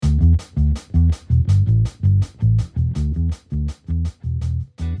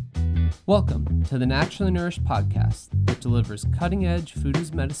Welcome to the Naturally Nourished podcast that delivers cutting-edge food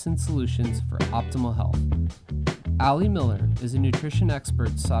as medicine solutions for optimal health. Ali Miller is a nutrition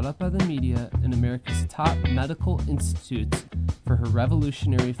expert sought out by the media and America's top medical institutes for her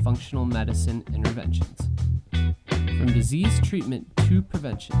revolutionary functional medicine interventions. From disease treatment to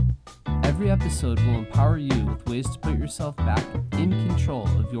prevention, every episode will empower you with ways to put yourself back in control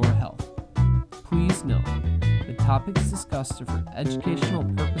of your health. Please note, the topics discussed are for educational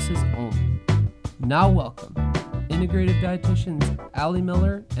purposes only. Now welcome, integrative dietitians Ali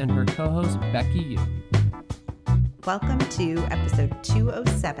Miller and her co-host Becky Yu. Welcome to episode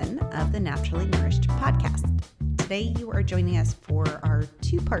 207 of the Naturally Nourished podcast. Today you are joining us for our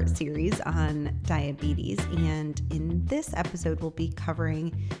two-part series on diabetes, and in this episode we'll be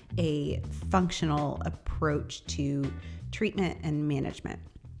covering a functional approach to treatment and management.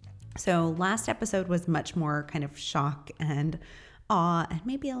 So last episode was much more kind of shock and awe and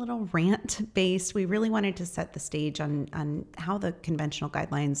maybe a little rant based. We really wanted to set the stage on how the conventional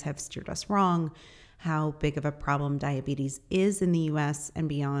guidelines have steered us wrong, how big of a problem diabetes is in the US and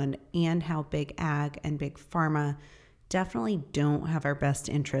beyond, and how big ag and big pharma definitely don't have our best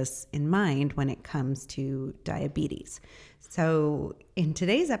interests in mind when it comes to diabetes. So in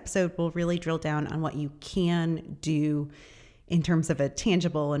today's episode, we'll really drill down on what you can do in terms of a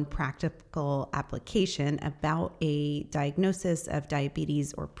tangible and practical application about a diagnosis of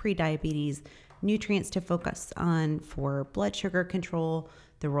diabetes or prediabetes, nutrients to focus on for blood sugar control,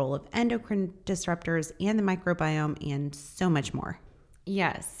 the role of endocrine disruptors and the microbiome, and so much more.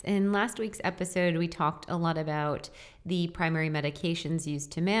 Yes. In last week's episode, we talked a lot about the primary medications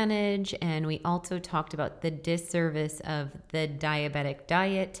used to manage, and we also talked about the disservice of the diabetic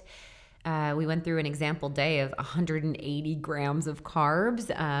diet. We went through an example day of 180 grams of carbs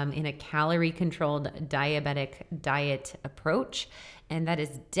in a calorie-controlled diabetic diet approach, and that is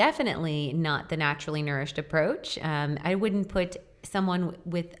definitely not the naturally nourished approach. I wouldn't put someone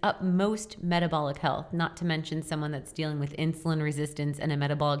with utmost metabolic health, not to mention someone that's dealing with insulin resistance and a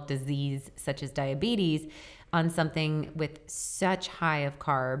metabolic disease such as diabetes, on something with such high of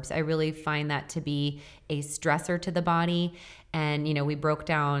carbs. I really find that to be a stressor to the body. And, we broke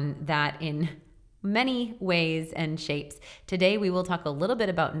down that in many ways and shapes. Today, we will talk a little bit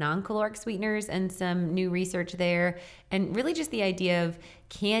about non-caloric sweeteners and some new research there, and really just the idea of,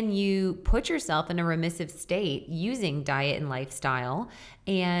 can you put yourself in a remissive state using diet and lifestyle,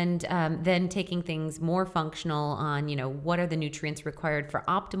 and then taking things more functional on, what are the nutrients required for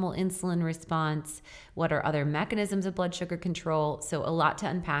optimal insulin response? What are other mechanisms of blood sugar control? So a lot to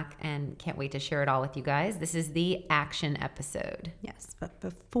unpack, and can't wait to share it all with you guys. This is the action episode. Yes, but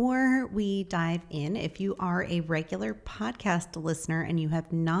before we dive in, if you are a regular podcast listener and you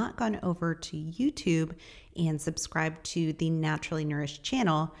have not gone over to YouTube and subscribed to the Naturally Nourished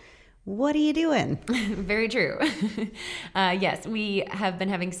channel, what are you doing? Very true. Yes, we have been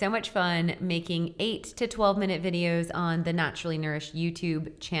having so much fun making 8 to 12 minute videos on the Naturally Nourished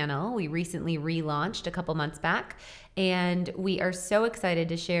YouTube channel. We recently relaunched a couple months back, and we are so excited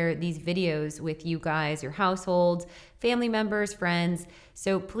to share these videos with you guys, your households, family members, friends.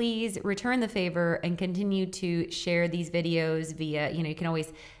 So please return the favor and continue to share these videos via, you can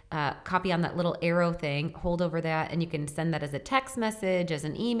always copy on that little arrow thing, hold over that, and you can send that as a text message, as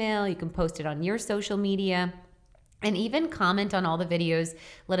an email. You can post it on your social media, and even comment on all the videos.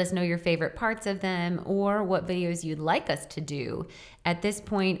 Let us know your favorite parts of them or what videos you'd like us to do. At this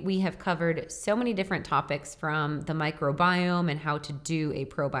point, we have covered so many different topics, from the microbiome and how to do a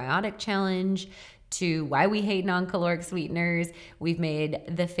probiotic challenge to why we hate non-caloric sweeteners. We've made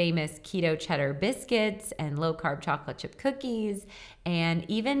the famous keto cheddar biscuits and low-carb chocolate chip cookies, and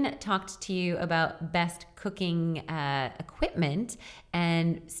even talked to you about best cooking equipment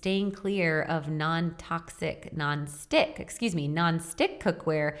and staying clear of non-stick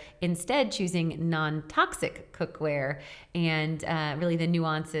cookware, instead choosing non-toxic cookware, and really the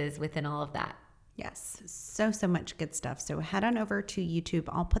nuances within all of that. Yes, so much good stuff. So head on over to YouTube.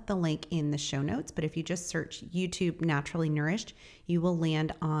 I'll put the link in the show notes, but if you just search YouTube Naturally Nourished, you will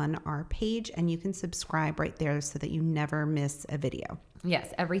land on our page, and you can subscribe right there so that you never miss a video.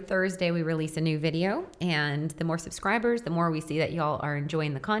 Yes, every Thursday we release a new video, and the more subscribers, the more we see that y'all are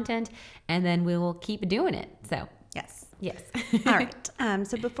enjoying the content, and then we will keep doing it. So yes. All right.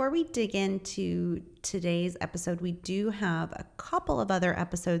 So before we dig into today's episode, we do have a couple of other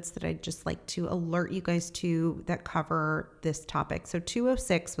episodes that I'd just like to alert you guys to that cover this topic. So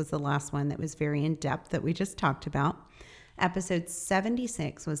 206 was the last one that was very in depth that we just talked about. Episode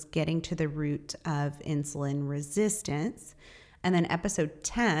 76 was getting to the root of insulin resistance. And then episode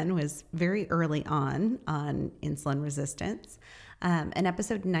 10 was very early on insulin resistance. In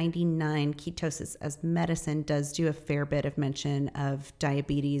episode 99, Ketosis as Medicine does do a fair bit of mention of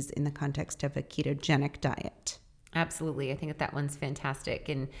diabetes in the context of a ketogenic diet. Absolutely. I think that one's fantastic.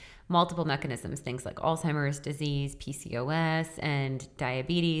 And multiple mechanisms, things like Alzheimer's disease, PCOS, and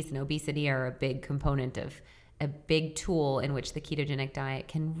diabetes and obesity are a big component of a big tool in which the ketogenic diet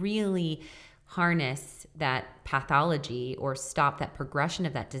can really harness that pathology or stop that progression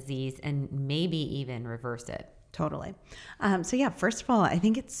of that disease and maybe even reverse it. Totally. First of all, I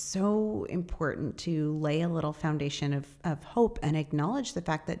think it's so important to lay a little foundation of hope and acknowledge the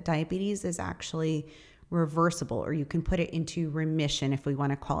fact that diabetes is actually reversible, or you can put it into remission if we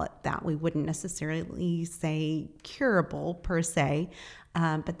want to call it that. We wouldn't necessarily say curable per se,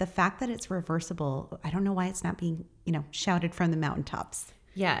 but the fact that it's reversible, I don't know why it's not being, shouted from the mountaintops.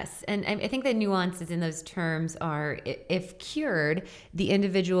 Yes. And I think the nuances in those terms are, if cured, the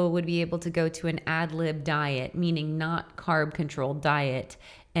individual would be able to go to an ad lib diet, meaning not carb controlled diet,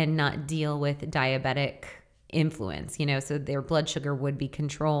 and not deal with diabetic influence, so their blood sugar would be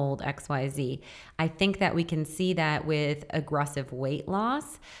controlled, XYZ. I think that we can see that with aggressive weight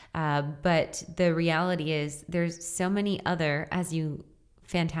loss. But the reality is there's so many other, as you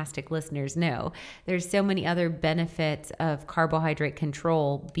fantastic listeners know, there's so many other benefits of carbohydrate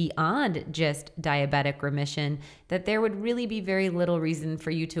control beyond just diabetic remission that there would really be very little reason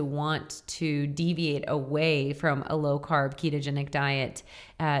for you to want to deviate away from a low carb ketogenic diet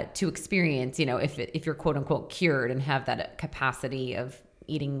to experience, if you're quote unquote cured and have that capacity of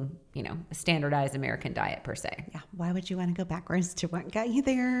eating, a standardized American diet per se. Yeah. Why would you want to go backwards to what got you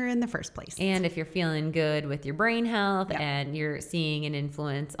there in the first place? And if you're feeling good with your brain health and you're seeing an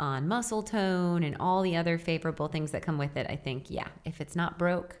influence on muscle tone and all the other favorable things that come with it, I think, if it's not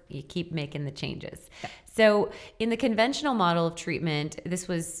broke, you keep making the changes. Yeah. So in the conventional model of treatment, this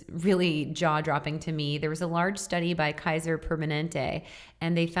was really jaw-dropping to me. There was a large study by Kaiser Permanente,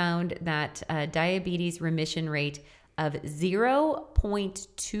 and they found that diabetes remission rate of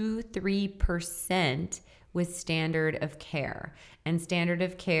 0.23% with standard of care. And standard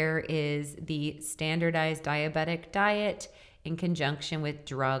of care is the standardized diabetic diet in conjunction with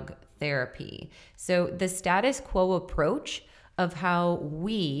drug therapy. So the status quo approach of how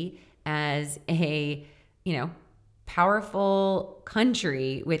we as a, powerful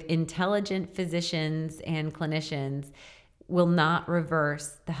country with intelligent physicians and clinicians will not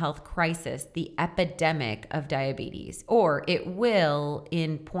reverse the health crisis, the epidemic of diabetes, or it will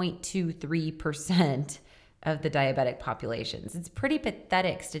in 0.23% of the diabetic populations. It's pretty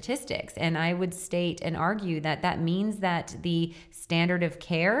pathetic statistics. And I would state and argue that that means that the standard of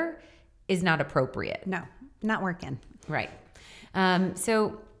care is not appropriate. No, not working. Right.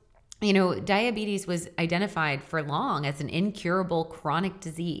 Diabetes was identified for long as an incurable chronic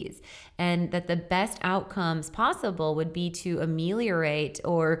disease, and that the best outcomes possible would be to ameliorate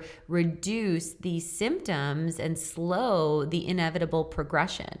or reduce the symptoms and slow the inevitable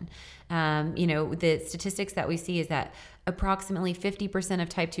progression. The statistics that we see is that approximately 50% of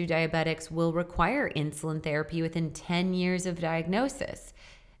type 2 diabetics will require insulin therapy within 10 years of diagnosis.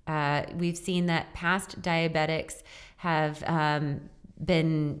 We've seen that past diabetics have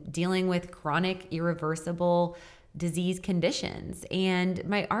been dealing with chronic, irreversible disease conditions. And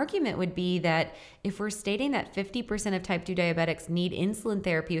my argument would be that if we're stating that 50% of type 2 diabetics need insulin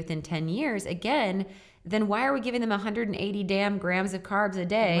therapy within 10 years, again, then why are we giving them 180 damn grams of carbs a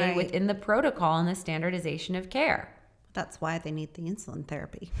day within the protocol and the standardization of care? That's why they need the insulin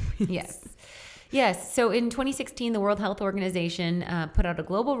therapy. Yes. Yes. So in 2016, the World Health Organization put out a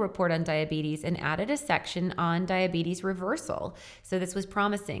global report on diabetes and added a section on diabetes reversal. So this was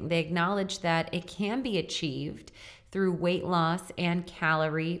promising. They acknowledged that it can be achieved through weight loss and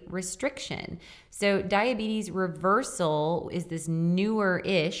calorie restriction. So diabetes reversal is this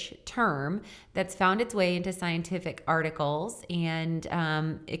newer-ish term that's found its way into scientific articles, and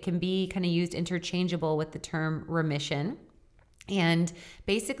it can be kind of used interchangeable with the term remission. And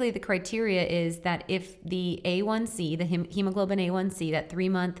basically the criteria is that if the A1C, the hemoglobin A1C, that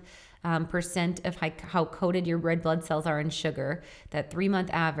 3-month percent of how coated your red blood cells are in sugar, that 3-month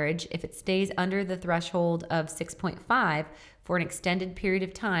average, if it stays under the threshold of 6.5 for an extended period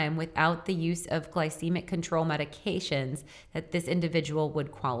of time without the use of glycemic control medications, that this individual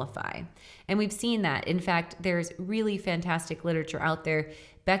would qualify. And we've seen that. In fact, there's really fantastic literature out there.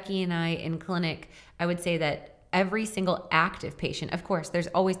 Becky and I in clinic, I would say that every single active patient, of course, there's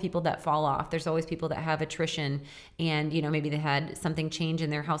always people that fall off. There's always people that have attrition and, maybe they had something change in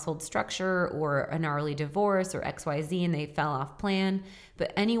their household structure or a gnarly divorce or XYZ and they fell off plan.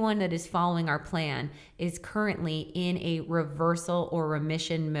 but anyone that is following our plan is currently in a reversal or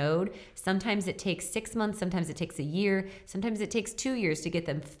remission mode. Sometimes it takes 6 months, sometimes it takes a year, sometimes it takes 2 years to get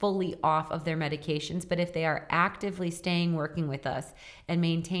them fully off of their medications. But if they are actively staying working with us and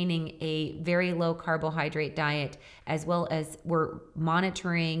maintaining a very low carbohydrate diet, as well as we're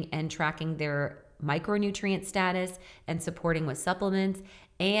monitoring and tracking their micronutrient status and supporting with supplements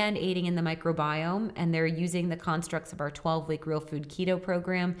and aiding in the microbiome, and they're using the constructs of our 12-week Real Food Keto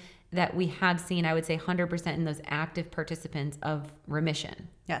program, that we have seen, I would say 100% in those active participants of remission.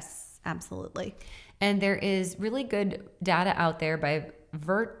 Yes, absolutely. And there is really good data out there by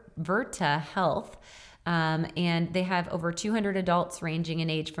Virta Health, and they have over 200 adults ranging in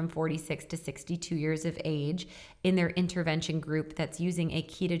age from 46 to 62 years of age in their intervention group that's using a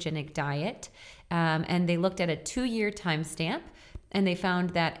ketogenic diet. And they looked at a 2-year timestamp, and they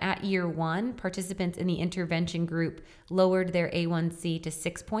found that at year 1, participants in the intervention group lowered their A1C to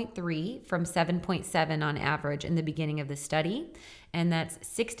 6.3 from 7.7 on average in the beginning of the study. And that's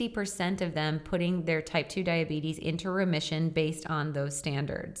 60% of them putting their type 2 diabetes into remission based on those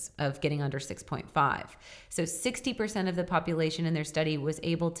standards of getting under 6.5. So 60% of the population in their study was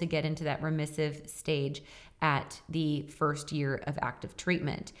able to get into that remissive stage at the first year of active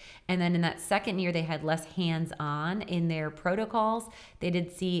treatment. And then in that second year, they had less hands-on in their protocols. They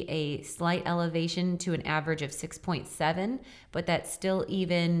did see a slight elevation to an average of 6.7, but that still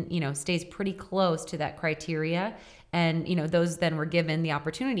even, stays pretty close to that criteria. And, those then were given the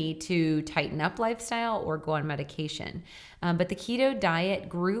opportunity to tighten up lifestyle or go on medication. But the keto diet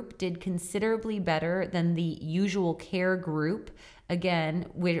group did considerably better than the usual care group, again,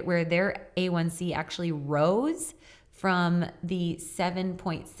 where their A1C actually rose from the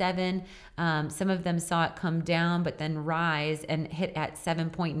 7.7. Some of them saw it come down, but then rise and hit at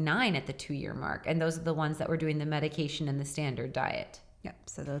 7.9 at the 2-year mark. And those are the ones that were doing the medication and the standard diet. Yep.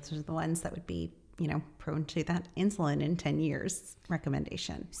 So those are the ones that would be prone to that insulin in 10 years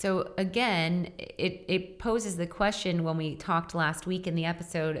recommendation. So again, it poses the question when we talked last week in the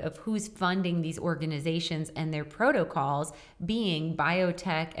episode of who's funding these organizations and their protocols, being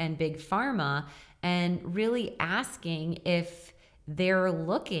biotech and big pharma, and really asking if they're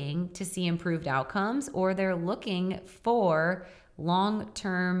looking to see improved outcomes or they're looking for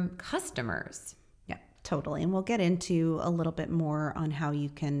long-term customers. Totally. And we'll get into a little bit more on how you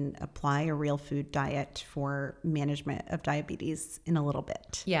can apply a real food diet for management of diabetes in a little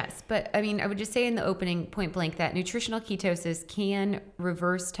bit. Yes. But I would just say in the opening point blank that nutritional ketosis can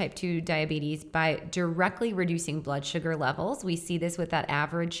reverse type 2 diabetes by directly reducing blood sugar levels. We see this with that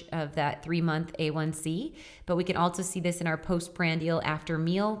average of that 3-month A1C, but we can also see this in our postprandial after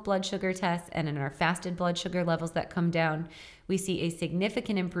meal blood sugar tests and in our fasted blood sugar levels that come down. We see a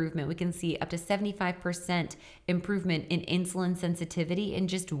significant improvement. We can see up to 75% improvement in insulin sensitivity in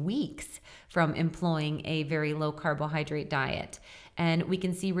just weeks from employing a very low carbohydrate diet. And we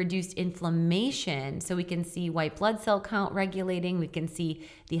can see reduced inflammation. So we can see white blood cell count regulating. We can see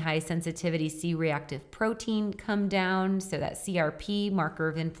the high sensitivity C-reactive protein come down. So that CRP, marker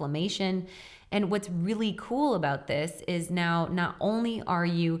of inflammation. And what's really cool about this is now not only are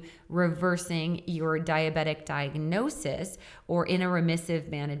you reversing your diabetic diagnosis or in a remissive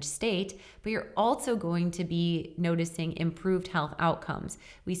managed state, but you're also going to be noticing improved health outcomes.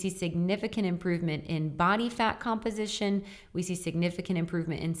 We see significant improvement in body fat composition. We see significant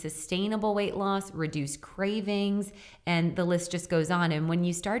improvement in sustainable weight loss, reduced cravings, and the list just goes on. And when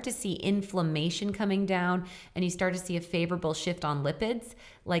you start to see inflammation coming down and you start to see a favorable shift on lipids,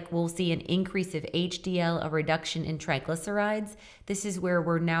 like we'll see an increase of HDL, a reduction in triglycerides, this is where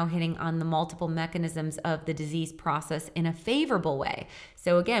we're now hitting on the multiple mechanisms of the disease process in a favorable way.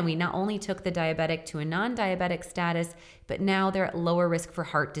 So again, we not only took the diabetic to a non-diabetic status, but now they're at lower risk for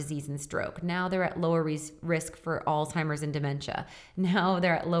heart disease and stroke. Now they're at lower risk for Alzheimer's and dementia. Now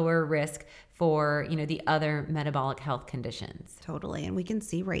they're at lower risk for, the other metabolic health conditions. Totally. And we can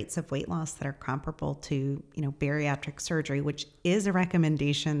see rates of weight loss that are comparable to, bariatric surgery, which is a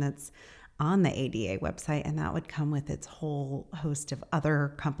recommendation that's on the ADA website, and that would come with its whole host of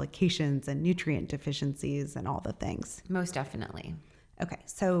other complications and nutrient deficiencies and all the things. Most definitely. Okay,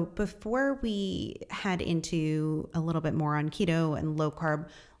 so before we head into a little bit more on keto and low carb,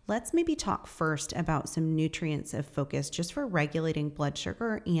 let's maybe talk first about some nutrients of focus just for regulating blood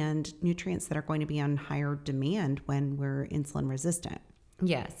sugar and nutrients that are going to be on higher demand when we're insulin resistant.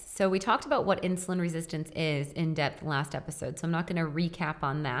 Yes. So we talked about what insulin resistance is in depth last episode, so I'm not going to recap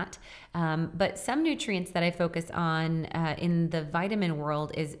on that. But some nutrients that I focus on in the vitamin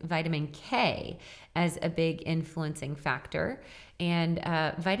world is vitamin K as a big influencing factor. And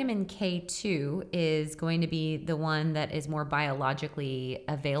vitamin K2 is going to be the one that is more biologically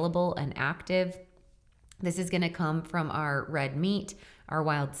available and active. This is going to come from our red meat, our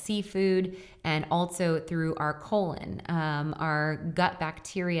wild seafood, and also through our colon. Our gut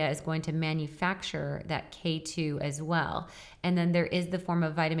bacteria is going to manufacture that K2 as well. And then there is the form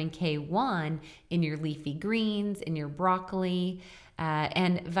of vitamin K1 in your leafy greens, in your broccoli.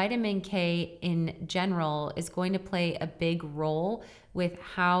 And vitamin K in general is going to play a big role with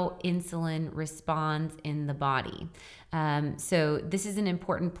how insulin responds in the body. So this is an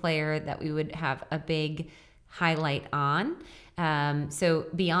important player that we would have a big highlight on. So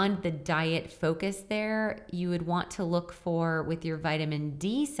beyond the diet focus there, you would want to look for with your vitamin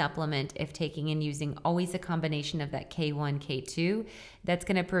D supplement, if taking and using always a combination of that K1, K2, that's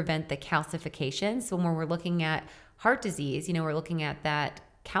going to prevent the calcification. So when we're looking at heart disease, we're looking at that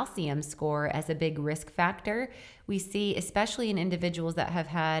calcium score as a big risk factor. We see, especially in individuals that have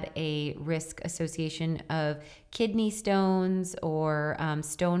had a risk association of kidney stones or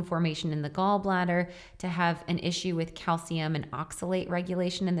stone formation in the gallbladder, to have an issue with calcium and oxalate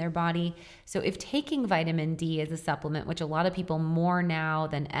regulation in their body. So if taking vitamin D as a supplement, which a lot of people more now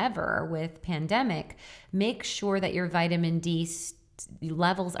than ever with pandemic, make sure that your vitamin D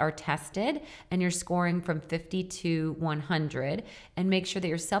levels are tested and you're scoring from 50 to 100, and make sure that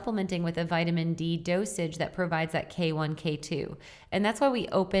you're supplementing with a vitamin D dosage that provides that K1, K2. And that's why we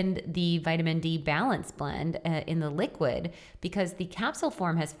opened the vitamin D balance blend in the liquid, because the capsule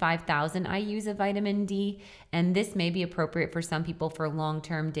form has 5,000 IUs of vitamin D, and this may be appropriate for some people for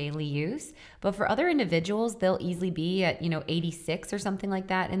long-term daily use, but for other individuals, they'll easily be at 86 or something like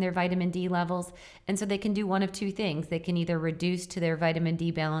that in their vitamin D levels. And so they can do one of two things. They can either reduce to their vitamin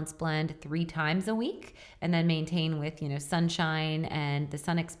D balance blend 3 times a week and then maintain with sunshine and the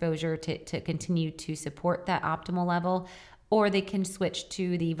sun exposure to continue to support that optimal level, or they can switch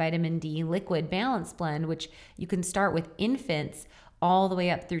to the vitamin D liquid balance blend, which you can start with infants all the way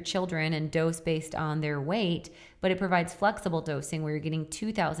up through children and dose based on their weight, but it provides flexible dosing where you're getting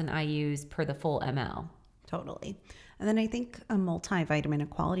 2,000 IUs per the full ml. Totally. And then I think a multivitamin, a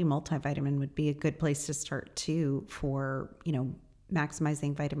quality multivitamin would be a good place to start too for,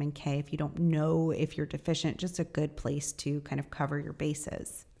 maximizing vitamin K. If you don't know if you're deficient, just a good place to kind of cover your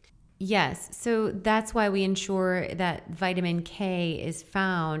bases. Yes, so that's why we ensure that vitamin K is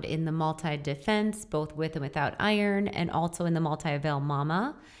found in the multi-defense, both with and without iron, and also in the multi-avail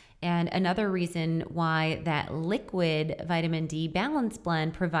mama. And another reason why that liquid vitamin D balance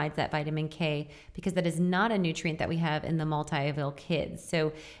blend provides that vitamin K, because that is not a nutrient that we have in the multi-avail kids.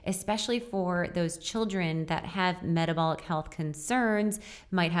 So especially for those children that have metabolic health concerns,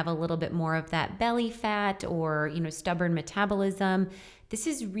 might have a little bit more of that belly fat or, stubborn metabolism, this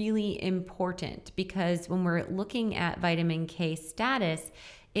is really important, because when we're looking at vitamin K status,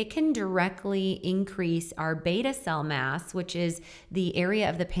 it can directly increase our beta cell mass, which is the area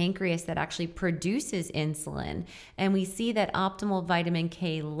of the pancreas that actually produces insulin. And we see that optimal vitamin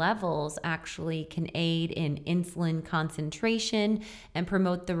K levels actually can aid in insulin concentration and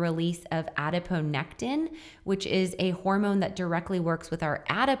promote the release of adiponectin, which is a hormone that directly works with our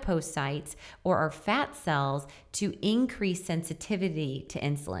adipocytes or our fat cells to increase sensitivity to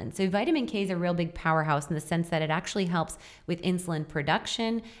insulin. So vitamin K is a real big powerhouse in the sense that it actually helps with insulin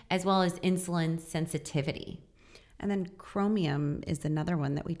production as well as insulin sensitivity. And then chromium is another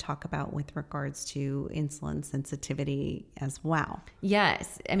one that we talk about with regards to insulin sensitivity as well.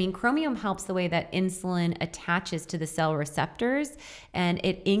 Yes. I mean, chromium helps the way that insulin attaches to the cell receptors, and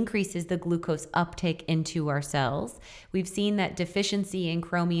it increases the glucose uptake into our cells. We've seen that deficiency in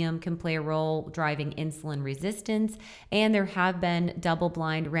chromium can play a role driving insulin resistance, and there have been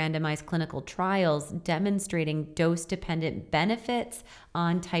double-blind randomized clinical trials demonstrating dose-dependent benefits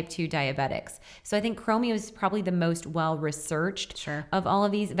on type 2 diabetics. So I think chromium is probably the most well-researched of all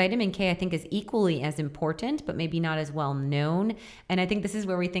of these. Vitamin K, I think, is equally as important, but maybe not as well known. And I think this is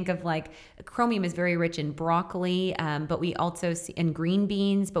where we think of chromium is very rich in broccoli, but we also see in green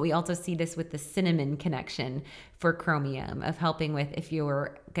beans, but we also see this with the cinnamon connection for chromium of helping with, if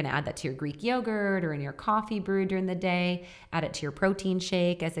you're going to add that to your Greek yogurt or in your coffee brewed during the day, add it to your protein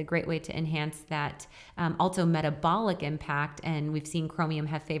shake as a great way to enhance that. Also metabolic impact, and we've seen chromium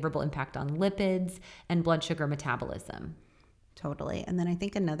have favorable impact on lipids and blood sugar metabolism. Totally. And then I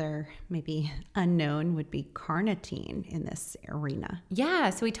think another maybe unknown would be carnitine in this arena.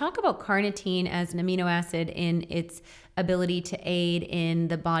 Yeah, so we talk about carnitine as an amino acid in its ability to aid in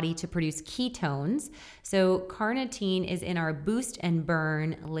the body to produce ketones. So carnitine is in our Boost and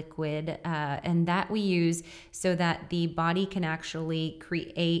Burn liquid, and that we use so that the body can actually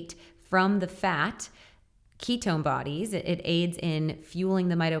create from the fat ketone bodies. It aids in fueling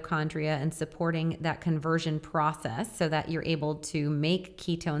the mitochondria and supporting that conversion process so that you're able to make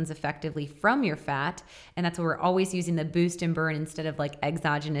ketones effectively from your fat. And that's why we're always using the Boost and Burn instead of like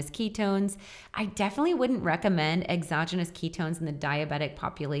exogenous ketones. I definitely wouldn't recommend exogenous ketones in the diabetic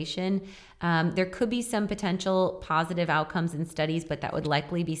population. There could be some potential positive outcomes in studies, but that would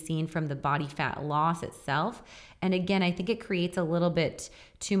likely be seen from the body fat loss itself. And again, I think it creates a little bit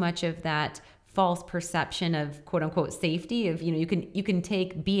too much of that false perception of quote unquote safety of, you can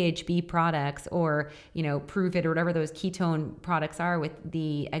take BHB products or, Prove It or whatever those ketone products are with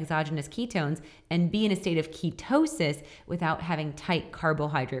the exogenous ketones and be in a state of ketosis without having tight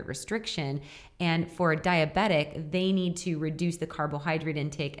carbohydrate restriction. And for a diabetic, they need to reduce the carbohydrate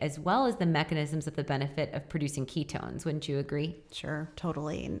intake as well as the mechanisms of the benefit of producing ketones. Wouldn't you agree? Sure,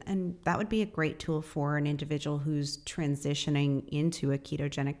 totally. And that would be a great tool for an individual who's transitioning into a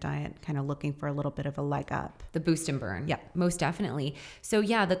ketogenic diet, kind of looking for a little bit of a leg up. The Boost and Burn. Yeah. Most definitely. So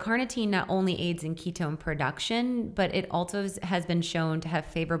yeah, the carnitine not only aids in ketone production, but it also has been shown to have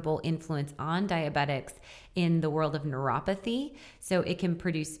favorable influence on diabetics in the world of neuropathy. So it can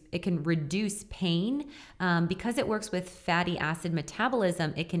reduce pain. Because it works with fatty acid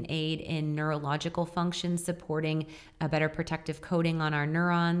metabolism, it can aid in neurological functions, supporting a better protective coating on our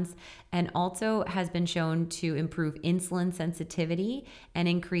neurons, and also has been shown to improve insulin sensitivity and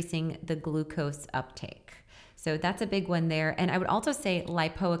increasing the glucose uptake. So that's a big one there. And I would also say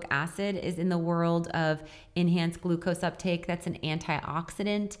lipoic acid is in the world of enhanced glucose uptake. That's an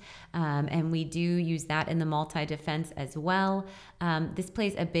antioxidant. And we do use that in the multi-defense as well. This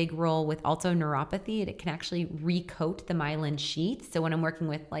plays a big role with also neuropathy. It can actually recoat the myelin sheath. So when I'm working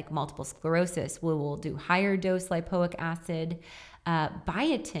with like multiple sclerosis, we will do higher dose lipoic acid.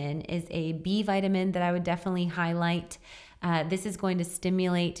 Biotin is a B vitamin that I would definitely highlight. This is going to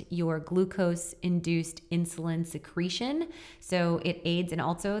stimulate your glucose-induced insulin secretion. So it aids in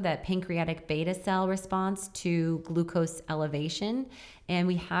also that pancreatic beta cell response to glucose elevation. And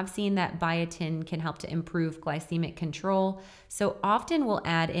we have seen that biotin can help to improve glycemic control. So often we'll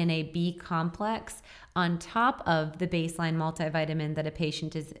add in a B complex on top of the baseline multivitamin that a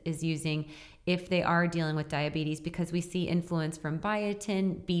patient is using if they are dealing with diabetes, because we see influence from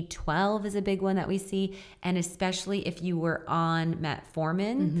biotin. B12 is a big one that we see, and especially if you were on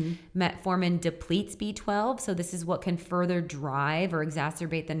metformin. Metformin depletes B12, so this is what can further drive or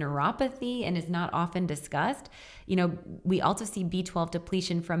exacerbate the neuropathy and is not often discussed. We also see B12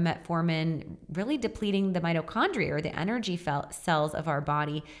 depletion from metformin really depleting the mitochondria or the energy cells of our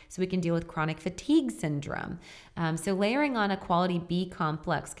body, so we can deal with chronic fatigue syndrome. So layering on a quality B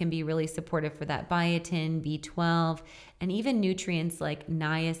complex can be really supportive for that biotin, B12, and even nutrients like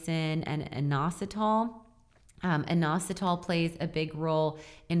niacin and inositol. Inositol plays a big role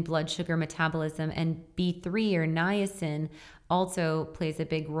in blood sugar metabolism, and B3 or niacin also plays a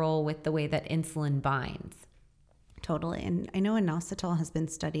big role with the way that insulin binds. Totally. And I know inositol has been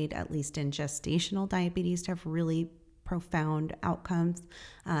studied, at least in gestational diabetes, to have really profound outcomes,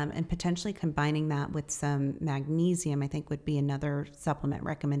 and potentially combining that with some magnesium, I think, would be another supplement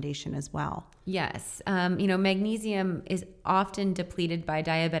recommendation as well. Yes. Magnesium is often depleted by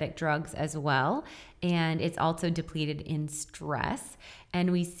diabetic drugs as well, and it's also depleted in stress.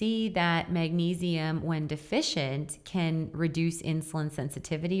 And we see that magnesium, when deficient, can reduce insulin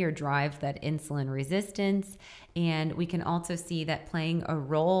sensitivity or drive that insulin resistance. And we can also see that playing a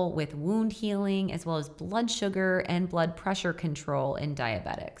role with wound healing as well as blood sugar and blood pressure control in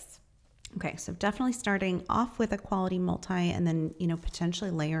diabetics. Okay, so definitely starting off with a quality multi, and then, potentially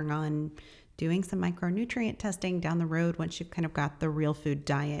layering on doing some micronutrient testing down the road once you've kind of got the real food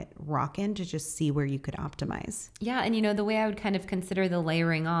diet rocking to just see where you could optimize. Yeah, and the way I would kind of consider the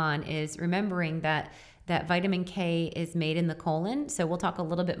layering on is remembering that vitamin K is made in the colon. So we'll talk a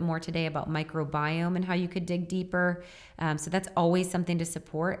little bit more today about microbiome and how you could dig deeper. So that's always something to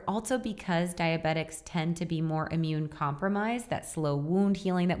support. Also, because diabetics tend to be more immune compromised, that slow wound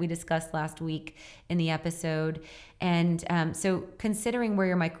healing that we discussed last week in the episode. And so considering where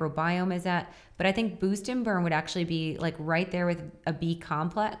your microbiome is at, but I think Boost and Burn would actually be like right there with a B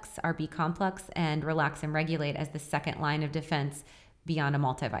complex, our B complex, and Relax and Regulate as the second line of defense beyond a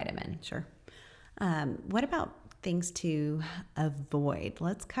multivitamin. Sure. What about things to avoid?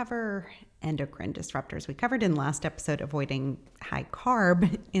 Let's cover endocrine disruptors. We covered in last episode avoiding high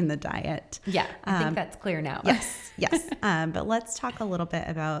carb in the diet. Yeah, I think that's clear now. Yes. But let's talk a little bit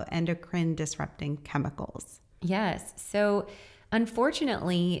about endocrine disrupting chemicals. Yes. So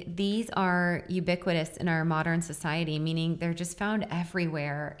unfortunately, these are ubiquitous in our modern society, meaning they're just found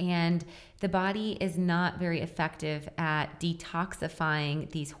everywhere. And the body is not very effective at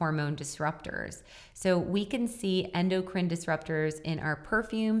detoxifying these hormone disruptors. So we can see endocrine disruptors in our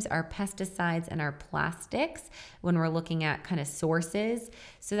perfumes, our pesticides, and our plastics when we're looking at kind of sources.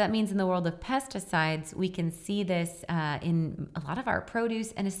 So that means in the world of pesticides, we can see this in a lot of our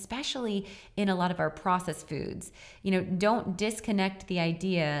produce and especially in a lot of our processed foods. Don't disconnect the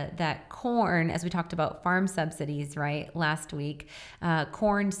idea that corn, as we talked about farm subsidies, right, last week,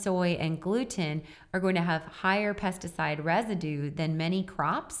 corn, soy, and gluten are going to have higher pesticide residue than many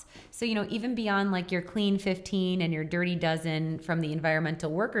crops. So, even beyond like your Clean 15 and your Dirty Dozen from the Environmental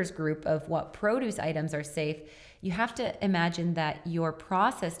Workers Group of what produce items are safe, you have to imagine that your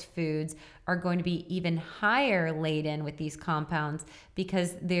processed foods are going to be even higher laden with these compounds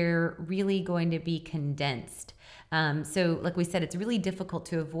because they're really going to be condensed. So like we said, it's really difficult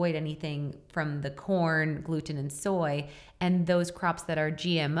to avoid anything from the corn, gluten, and soy, and those crops that are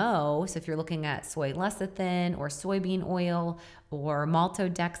GMO. So if you're looking at soy lecithin or soybean oil or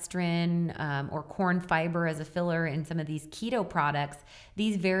maltodextrin or corn fiber as a filler in some of these keto products,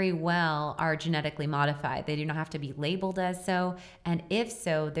 these very well are genetically modified. They do not have to be labeled as so. And if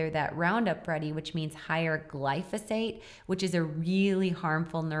so, they're that Roundup Ready, which means higher glyphosate, which is a really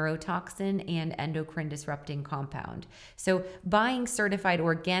harmful neurotoxin and endocrine disrupting compound. So buying certified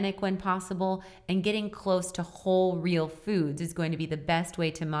organic when possible and getting close to whole real foods is going to be the best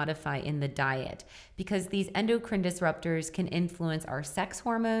way to modify in the diet, because these endocrine disruptors can influence our sex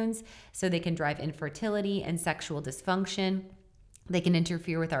hormones, so they can drive infertility and sexual dysfunction. They can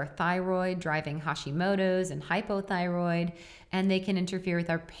interfere with our thyroid, driving Hashimoto's and hypothyroid, and they can interfere with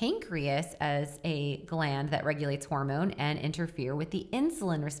our pancreas as a gland that regulates hormone and interfere with the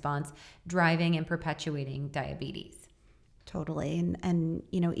insulin response, driving and perpetuating diabetes. Totally. And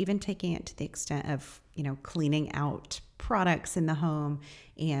even taking it to the extent of, cleaning out products in the home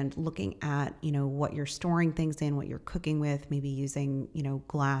and looking at, what you're storing things in, what you're cooking with, maybe using,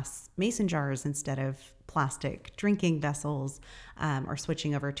 glass mason jars instead of plastic drinking vessels, or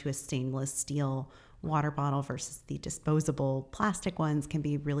switching over to a stainless steel water bottle versus the disposable plastic ones can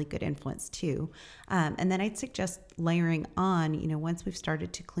be really good influence too. And then I'd suggest layering on, once we've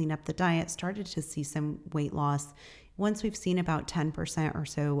started to clean up the diet, started to see some weight loss, once we've seen about 10% or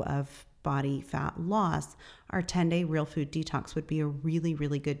so of body fat loss, our 10-day real food detox would be a really,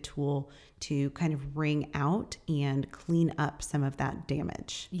 really good tool to kind of wring out and clean up some of that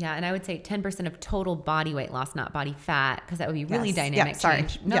damage. Yeah, and I would say 10% of total body weight loss, not body fat, because that would be really dynamic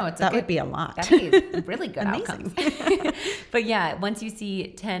change. No, that would be a lot. That would be really good outcomes. But yeah, once you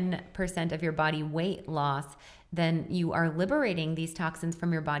see 10% of your body weight loss, then you are liberating these toxins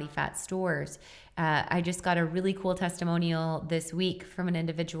from your body fat stores. I just got a really cool testimonial this week from an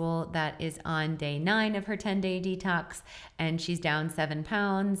individual that is on day 9 of her 10-day detox, and she's down 7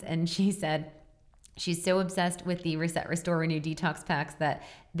 pounds. And she said she's so obsessed with the Reset, Restore, Renew detox packs that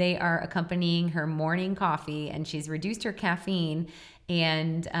they are accompanying her morning coffee, and she's reduced her caffeine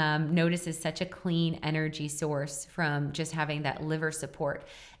and notices such a clean energy source from just having that liver support.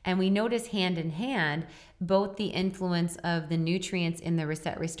 And we notice hand in hand both the influence of the nutrients in the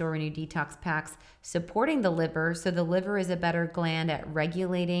Reset, Restore, Renew detox packs supporting the liver. So the liver is a better gland at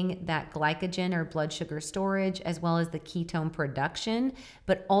regulating that glycogen or blood sugar storage, as well as the ketone production,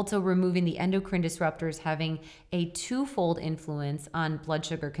 but also removing the endocrine disruptors, having a twofold influence on blood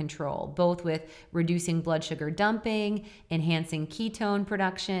sugar control, both with reducing blood sugar dumping, enhancing ketone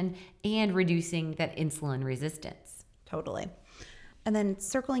production, and reducing that insulin resistance. Totally. And then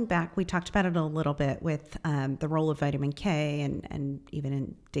circling back, we talked about it a little bit with the role of vitamin K and even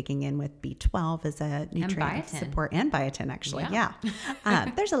in digging in with B12 as a nutrient support, and biotin, actually. Yeah.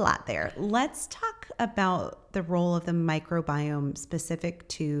 There's a lot there. Let's talk about the role of the microbiome specific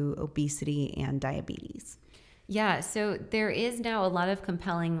to obesity and diabetes. Yeah, so there is now a lot of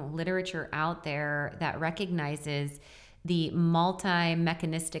compelling literature out there that recognizes the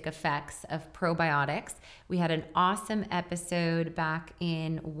multi-mechanistic effects of probiotics. We had an awesome episode back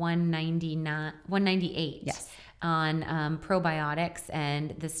in 198 on probiotics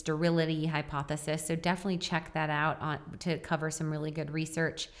and the sterility hypothesis. So definitely check that out to cover some really good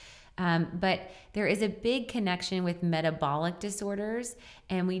research. But there is a big connection with metabolic disorders,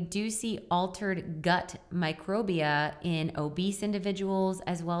 and we do see altered gut microbia in obese individuals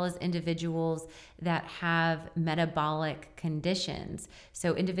as well as individuals that have metabolic conditions.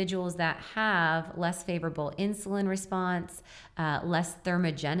 So individuals that have less favorable insulin response, less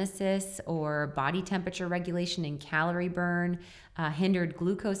thermogenesis or body temperature regulation and calorie burn, hindered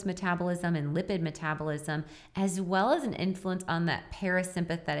glucose metabolism and lipid metabolism, as well as an influence on that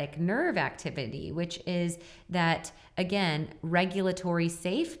parasympathetic nerve activity, which is that, again, regulatory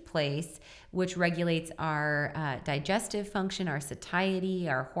safe place, which regulates our digestive function, our satiety,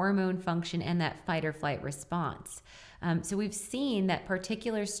 our hormone function, and that fight or flight response. So we've seen that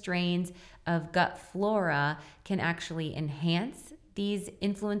particular strains of gut flora can actually enhance these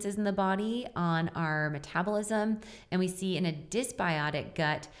influences in the body on our metabolism. And we see in a dysbiotic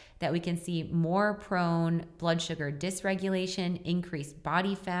gut that we can see more prone blood sugar dysregulation, increased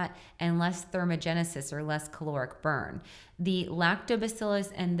body fat, and less thermogenesis or less caloric burn. The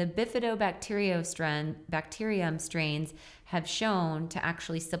lactobacillus and the bifidobacterium strains have shown to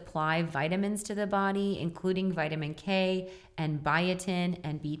actually supply vitamins to the body, including vitamin K and biotin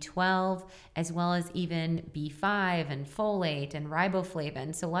and B12, as well as even B5 and folate and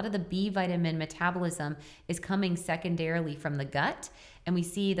riboflavin. So a lot of the B vitamin metabolism is coming secondarily from the gut. And we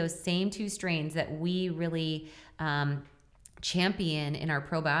see those same two strains that we really champion in our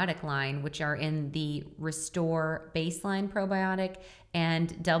probiotic line, which are in the Restore Baseline probiotic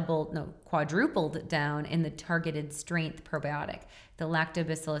and quadrupled down in the Targeted Strength probiotic, the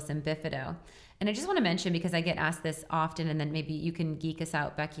Lactobacillus and Bifido. And I just want to mention, because I get asked this often, and then maybe you can geek us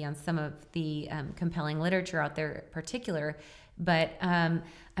out, Becky, on some of the compelling literature out there in particular, but I'm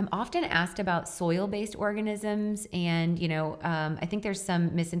often asked about soil-based organisms, and I think there's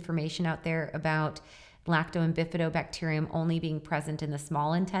some misinformation out there about lacto and bifidobacterium only being present in the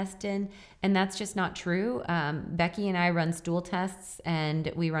small intestine, and that's just not true. Becky and I run stool tests,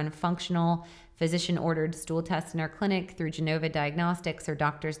 and we run functional physician-ordered stool tests in our clinic through Genova Diagnostics or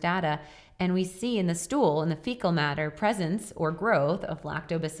doctor's data, and we see in the stool, in the fecal matter, presence or growth of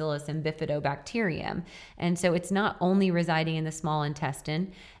lactobacillus and bifidobacterium. And so it's not only residing in the small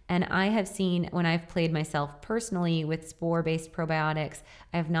intestine. And I have seen, when I've played myself personally with spore-based probiotics,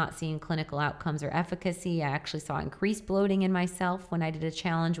 I have not seen clinical outcomes or efficacy. I actually saw increased bloating in myself when I did a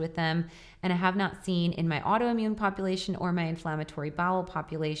challenge with them. And I have not seen in my autoimmune population or my inflammatory bowel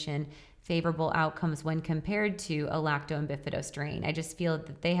population favorable outcomes when compared to a lacto and bifido strain. I just feel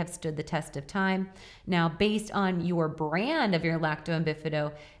that they have stood the test of time. Now, based on your brand of your lacto and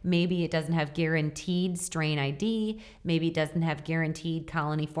bifido, maybe it doesn't have guaranteed strain ID, maybe it doesn't have guaranteed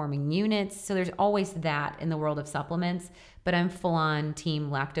colony forming units. So there's always that in the world of supplements, but I'm full on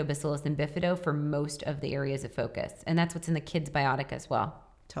team lactobacillus and bifido for most of the areas of focus. And that's what's in the kids biotic as well.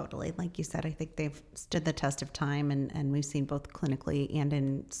 Totally. Like you said, I think they've stood the test of time, and we've seen both clinically and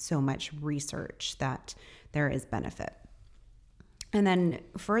in so much research that there is benefit. And then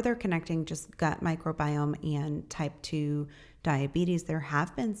further connecting just gut microbiome and type 2 diabetes, there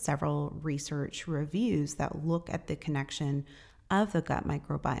have been several research reviews that look at the connection of the gut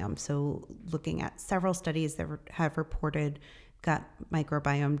microbiome. So looking at several studies that have reported gut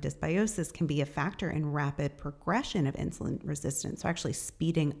microbiome dysbiosis can be a factor in rapid progression of insulin resistance, so actually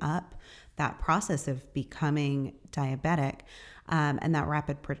speeding up that process of becoming diabetic, and that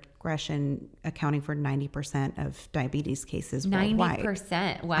rapid progression accounting for 90% of diabetes cases worldwide.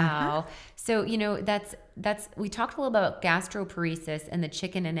 90%. Wow. So, that's we talked a little about gastroparesis and the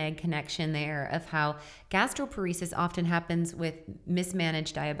chicken and egg connection there, of how gastroparesis often happens with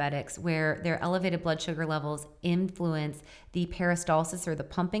mismanaged diabetics, where their elevated blood sugar levels influence the peristalsis or the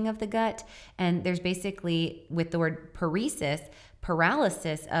pumping of the gut. And there's basically, with the word paresis,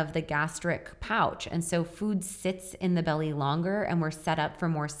 paralysis of the gastric pouch. And so food sits in the belly longer, and we're set up for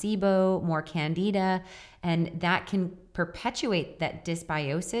more SIBO, more candida, and that can perpetuate that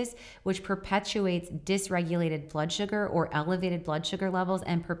dysbiosis, which perpetuates dysregulated blood sugar or elevated blood sugar levels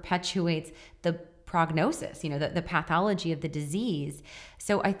and perpetuates the prognosis, the pathology of the disease.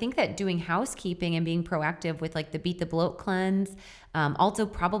 So I think that doing housekeeping and being proactive with like the Beat the Bloat cleanse, also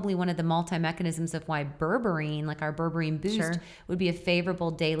probably one of the multi-mechanisms of why berberine, like our berberine boost, would be a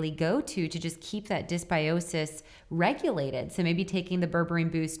favorable daily go-to to just keep that dysbiosis regulated. So maybe taking the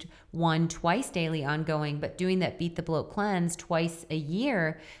berberine boost twice daily ongoing, but doing that Beat the Bloat cleanse twice a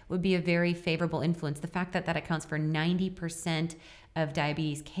year would be a very favorable influence. The fact that accounts for 90% of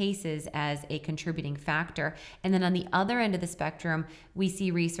diabetes cases as a contributing factor. And then on the other end of the spectrum, we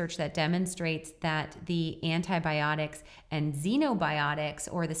see research that demonstrates that the antibiotics and xenobiotics probiotics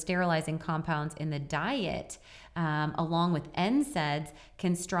or the sterilizing compounds in the diet, along with NSAIDs,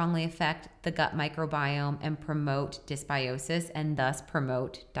 can strongly affect the gut microbiome and promote dysbiosis and thus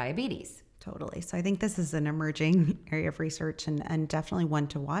promote diabetes. Totally. So I think this is an emerging area of research and definitely one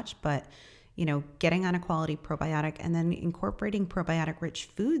to watch, but getting on a quality probiotic and then incorporating probiotic rich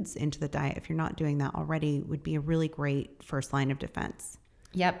foods into the diet, if you're not doing that already, would be a really great first line of defense.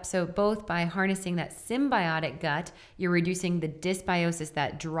 Yep. So both by harnessing that symbiotic gut, you're reducing the dysbiosis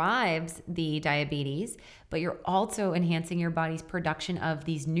that drives the diabetes, but you're also enhancing your body's production of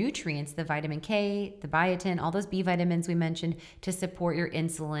these nutrients, the vitamin K, the biotin, all those B vitamins we mentioned, to support your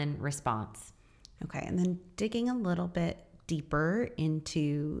insulin response. Okay. And then digging a little bit deeper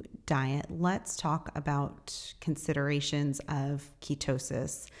into diet, let's talk about considerations of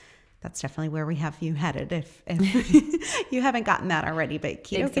ketosis. That's definitely where we have you headed if you haven't gotten that already. But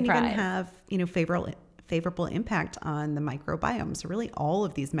keto can even have, favorable impact on the microbiome. So really all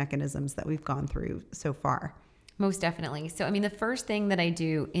of these mechanisms that we've gone through so far. Most definitely. So, the first thing that I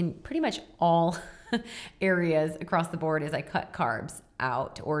do in pretty much all areas across the board is I cut carbs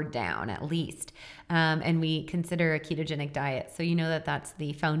out or down at least. And we consider a ketogenic diet. So that's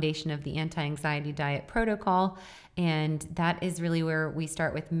the foundation of the anti-anxiety diet protocol. And that is really where we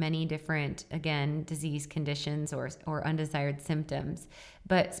start with many different, again, disease conditions or undesired symptoms.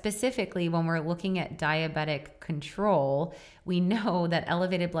 But specifically, when we're looking at diabetic control, we know that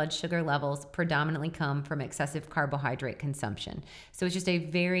elevated blood sugar levels predominantly come from excessive carbohydrate consumption. So it's just a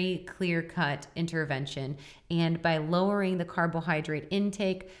very clear-cut intervention. And by lowering the carbohydrate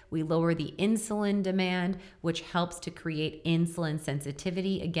intake, we lower the insulin demand, which helps to create insulin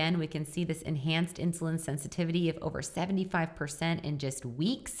sensitivity. Again, we can see this enhanced insulin sensitivity of over 75% in just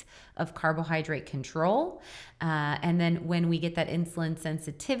weeks of carbohydrate control. And then when we get that insulin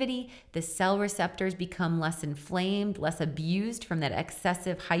sensitivity, the cell receptors become less inflamed, less abused from that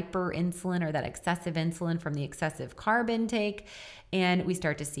excessive hyperinsulin or that excessive insulin from the excessive carb intake. And we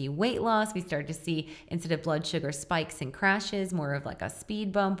start to see weight loss. We start to see, instead of blood sugar spikes and crashes, more of like a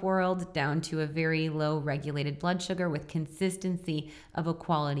speed bump world, down to a very low regulated blood sugar with consistency of a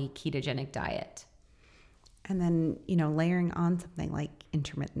quality ketogenic diet. And then, layering on something like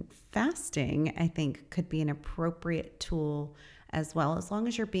intermittent fasting, I think could be an appropriate tool as well, as long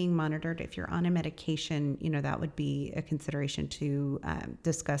as you're being monitored. If you're on a medication, that would be a consideration to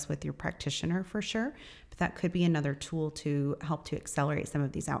discuss with your practitioner for sure. But that could be another tool to help to accelerate some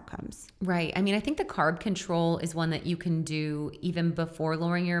of these outcomes. Right. I think the carb control is one that you can do even before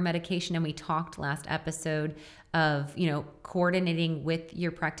lowering your medication. And we talked last episode of, coordinating with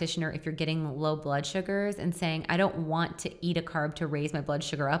your practitioner if you're getting low blood sugars and saying, I don't want to eat a carb to raise my blood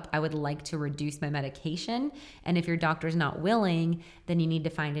sugar up. I would like to reduce my medication. And if your doctor's not willing, then you need to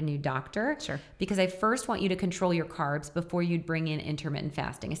find a new doctor. Sure. Because I first want you to control your carbs before you'd bring in intermittent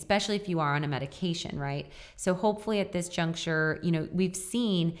fasting, especially if you are on a medication, right? So hopefully at this juncture, we've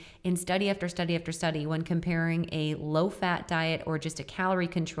seen in study after study after study, when comparing a low-fat diet or just a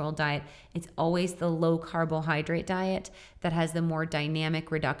calorie-controlled diet, it's always the low-carbohydrate diet that has the more dynamic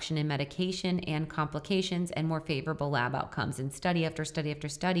reduction in medication and complications and more favorable lab outcomes in study after study after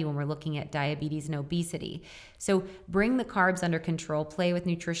study when we're looking at diabetes and obesity. So bring the carbs under control, play with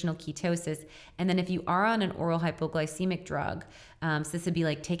nutritional ketosis, and then if you are on an oral hypoglycemic drug, so this would be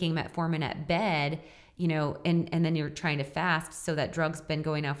like taking metformin at bed, and then you're trying to fast, so that drug's been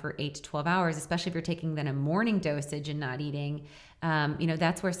going out for 8 to 12 hours, especially if you're taking then a morning dosage and not eating.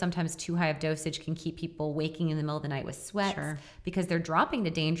 That's where sometimes too high of dosage can keep people waking in the middle of the night with sweats. Sure. Because they're dropping to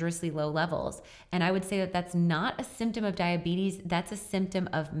dangerously low levels. And I would say that that's not a symptom of diabetes, that's a symptom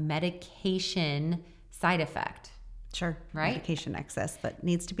of medication side effect. Sure. Right? Medication excess that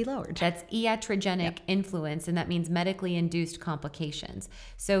needs to be lowered. That's iatrogenic influence, and that means medically induced complications.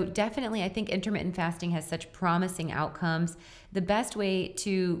 So definitely, I think intermittent fasting has such promising outcomes. The best way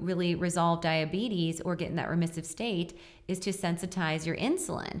to really resolve diabetes or get in that remissive state is to sensitize your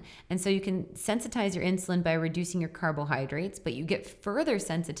insulin. And so you can sensitize your insulin by reducing your carbohydrates, but you get further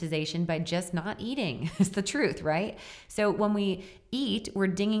sensitization by just not eating. It's the truth, right? So when we eat, we're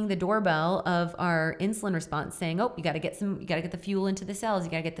dinging the doorbell of our insulin response saying, oh, you got to get the fuel into the cells.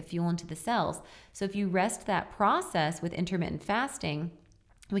 You got to get the fuel into the cells. So if you rest that process with intermittent fasting,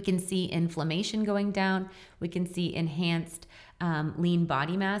 we can see inflammation going down. We can see enhanced lean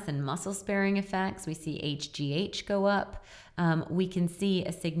body mass and muscle sparing effects. We see HGH go up. We can see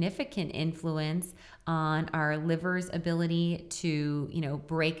a significant influence on our liver's ability to,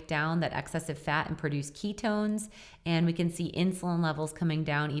 break down that excessive fat and produce ketones. And we can see insulin levels coming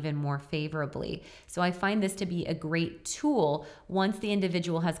down even more favorably. So I find this to be a great tool once the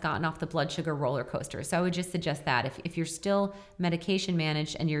individual has gotten off the blood sugar roller coaster. So I would just suggest that if you're still medication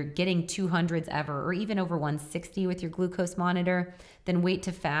managed and you're getting 200s ever, or even over 160 with your glucose monitor, then wait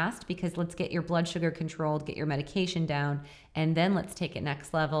to fast, because let's get your blood sugar controlled, get your medication down, and then let's take it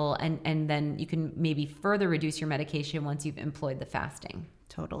next level. And then you can maybe further reduce your medication once you've employed the fasting.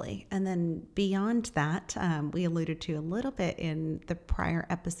 Totally. And then beyond that, we alluded to a little bit in the prior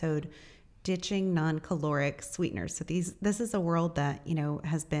episode, ditching non-caloric sweeteners. So this is a world that,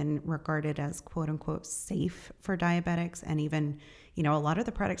 has been regarded as quote unquote safe for diabetics, and even, a lot of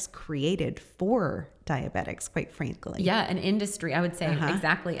the products created for diabetics, quite frankly. Yeah, an industry, I would say.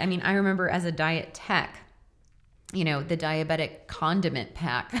 Exactly. I mean, I remember as a diet tech, the diabetic condiment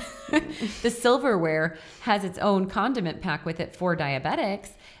pack. The silverware has its own condiment pack with it for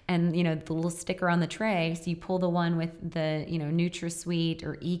diabetics. And, the little sticker on the tray. So you pull the one with the, NutraSweet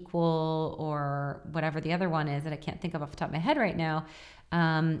or Equal or whatever the other one is that I can't think of off the top of my head right now.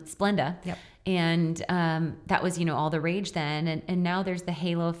 Splenda. Yep. And that was, all the rage then. And now there's the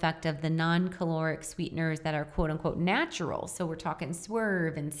halo effect of the non-caloric sweeteners that are quote unquote natural. So we're talking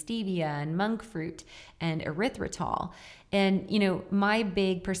Swerve and Stevia and monk fruit and erythritol. And, my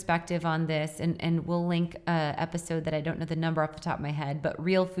big perspective on this, and we'll link an episode that I don't know the number off the top of my head, but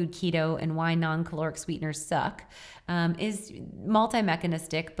Real Food Keto and Why Non-Caloric Sweeteners Suck, is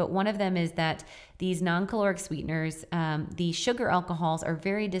multi-mechanistic. But one of them is that these non-caloric sweeteners, the sugar alcohols, are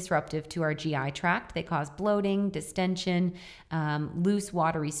very disruptive to our GI tract. They cause bloating, distension, loose,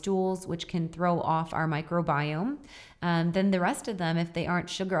 watery stools, which can throw off our microbiome. Then the rest of them, if they aren't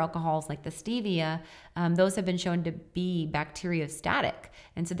sugar alcohols like the stevia, those have been shown to be bacteriostatic.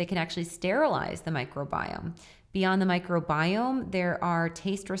 And so they can actually sterilize the microbiome. Beyond the microbiome, there are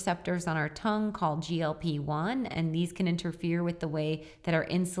taste receptors on our tongue called GLP-1, and these can interfere with the way that our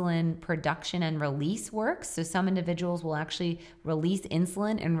insulin production and release works. So some individuals will actually release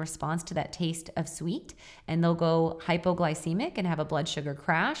insulin in response to that taste of sweet, and they'll go hypoglycemic and have a blood sugar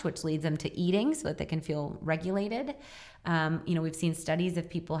crash, which leads them to eating so that they can feel regulated. We've seen studies of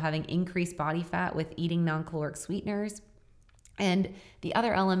people having increased body fat with eating non-caloric sweeteners. And the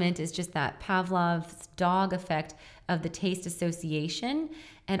other element is just that Pavlov's dog effect of the taste association,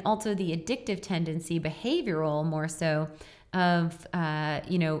 and also the addictive tendency, behavioral more so, of,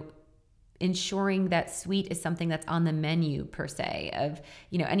 ensuring that sweet is something that's on the menu per se. Of,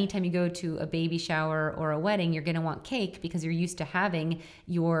 anytime you go to a baby shower or a wedding, you're going to want cake because you're used to having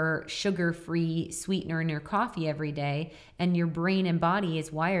your sugar-free sweetener in your coffee every day. And your brain and body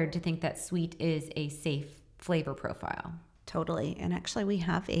is wired to think that sweet is a safe flavor profile. Totally. And actually, we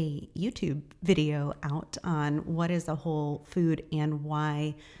have a YouTube video out on what is a whole food and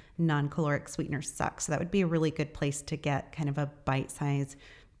why non-caloric sweeteners suck. So that would be a really good place to get kind of a bite-sized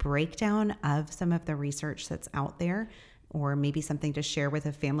breakdown of some of the research that's out there, or maybe something to share with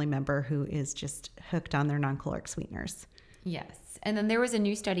a family member who is just hooked on their non-caloric sweeteners. Yes. And then there was a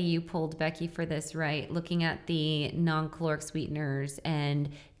new study you pulled, Becky, for this, right? Looking at the non-caloric sweeteners and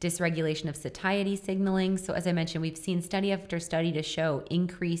dysregulation of satiety signaling. So as I mentioned, we've seen study after study to show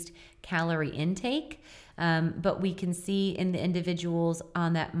increased calorie intake. But we can see in the individuals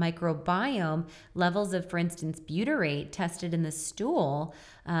on that microbiome levels of, for instance, butyrate tested in the stool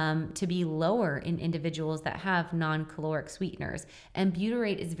to be lower in individuals that have non-caloric sweeteners. And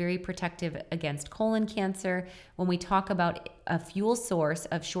butyrate is very protective against colon cancer. When we talk about a fuel source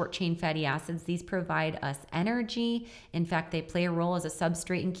of short-chain fatty acids, these provide us energy. In fact, they play a role as a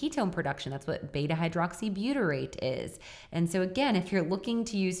substrate in ketone production. That's what beta-hydroxybutyrate is. And so again, if you're looking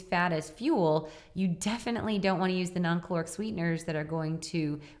to use fat as fuel, you definitely don't want to use the non-caloric sweeteners that are going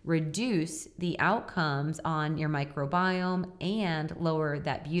to reduce the outcomes on your microbiome and lower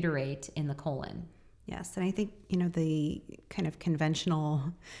that butyrate in the colon. Yes, and I think, the kind of conventional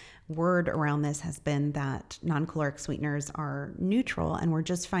word around this has been that non-caloric sweeteners are neutral, and we're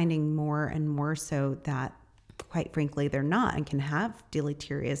just finding more and more so that, quite frankly, they're not, and can have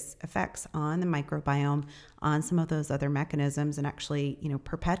deleterious effects on the microbiome, on some of those other mechanisms, and actually,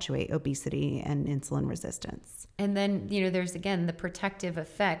 perpetuate obesity and insulin resistance. And then, there's again the protective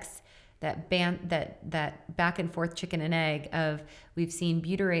effects that back and forth chicken and egg of, we've seen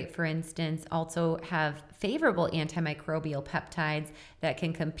butyrate, for instance, also have favorable antimicrobial peptides that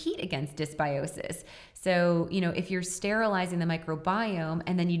can compete against dysbiosis. So, if you're sterilizing the microbiome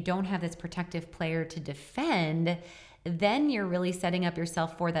and then you don't have this protective player to defend, then you're really setting up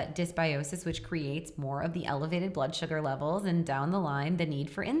yourself for that dysbiosis, which creates more of the elevated blood sugar levels and down the line, the need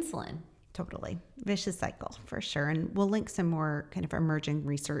for insulin. Totally. Vicious cycle for sure. And we'll link some more kind of emerging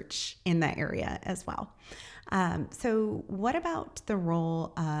research in that area as well. So what about the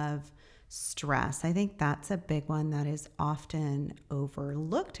role of stress? I think that's a big one that is often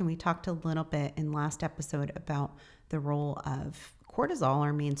overlooked. And we talked a little bit in last episode about the role of cortisol,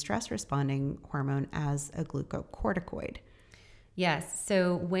 our main stress responding hormone, as a glucocorticoid. Yes.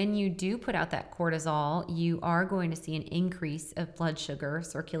 So when you do put out that cortisol, you are going to see an increase of blood sugar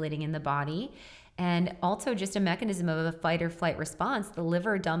circulating in the body. And also just a mechanism of a fight or flight response. The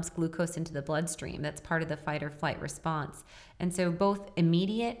liver dumps glucose into the bloodstream. That's part of the fight or flight response. And so both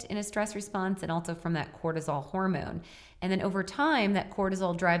immediate in a stress response and also from that cortisol hormone. And then over time, that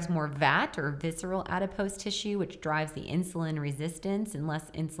cortisol drives more VAT or visceral adipose tissue, which drives the insulin resistance and less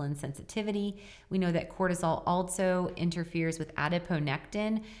insulin sensitivity. We know that cortisol also interferes with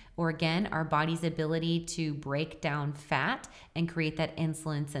adiponectin, or again, our body's ability to break down fat and create that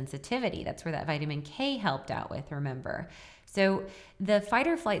insulin sensitivity. That's where that vitamin K helped out with, remember. So the fight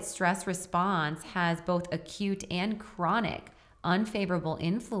or flight stress response has both acute and chronic unfavorable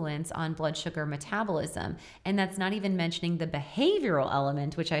influence on blood sugar metabolism. And that's not even mentioning the behavioral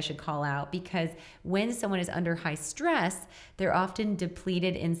element, which I should call out, because when someone is under high stress, they're often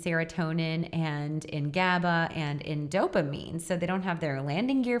depleted in serotonin and in GABA and in dopamine. So they don't have their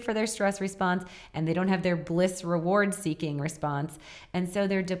landing gear for their stress response, and they don't have their bliss reward seeking response. And so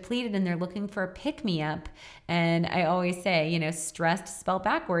they're depleted and they're looking for a pick me up. And I always say, stressed spelled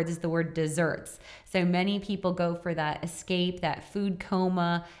backwards is the word desserts. So many people go for that escape, that food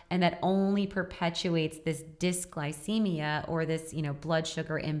coma, and that only perpetuates this dysglycemia or this, blood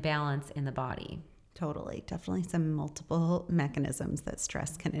sugar imbalance in the body. Totally. Definitely some multiple mechanisms that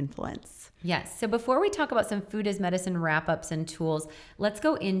stress can influence. Yes. So before we talk about some food as medicine wrap-ups and tools, let's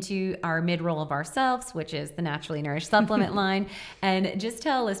go into our mid-roll of ourselves, which is the Naturally Nourished supplement line. And just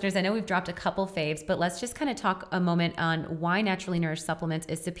tell listeners, I know we've dropped a couple faves, but let's just kind of talk a moment on why Naturally Nourished supplements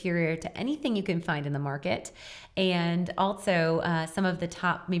is superior to anything you can find in the market. And also some of the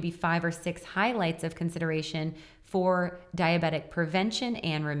top maybe 5 or 6 highlights of consideration for diabetic prevention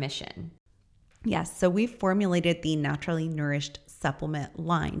and remission. Yes, so we've formulated the Naturally Nourished supplement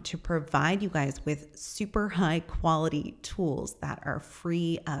line to provide you guys with super high quality tools that are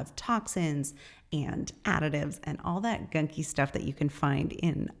free of toxins and additives and all that gunky stuff that you can find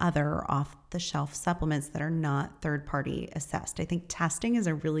in other off-the-shelf supplements that are not third-party assessed. I think testing is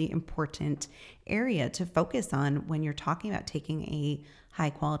a really important area to focus on when you're talking about taking a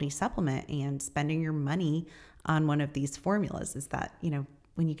high-quality supplement and spending your money on one of these formulas. Is that,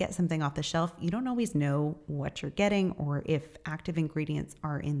 when you get something off the shelf, you don't always know what you're getting or if active ingredients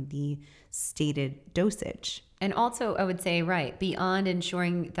are in the stated dosage. And also, I would say, beyond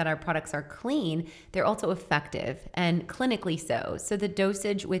ensuring that our products are clean, they're also effective and clinically so. So the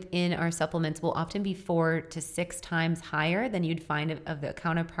dosage within our supplements will often be 4 to 6 times higher than you'd find of the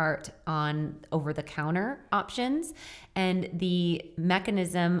counterpart on over-the-counter options. And the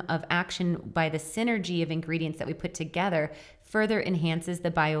mechanism of action by the synergy of ingredients that we put together further enhances the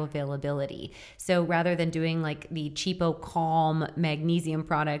bioavailability. So rather than doing like the cheapo Calm magnesium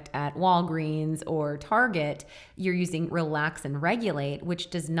product at Walgreens or Target, you're using Relax and Regulate,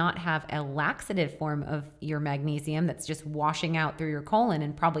 which does not have a laxative form of your magnesium that's just washing out through your colon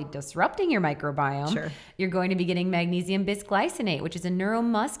and probably disrupting your microbiome. Sure. You're going to be getting magnesium bisglycinate, which is a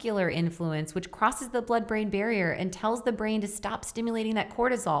neuromuscular influence, which crosses the blood-brain barrier and tells the brain to stop stimulating that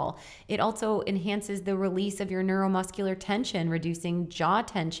cortisol. It also enhances the release of your neuromuscular tension, reducing jaw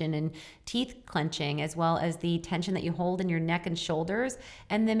tension and teeth clenching, as well as the tension that you hold in your neck and shoulders.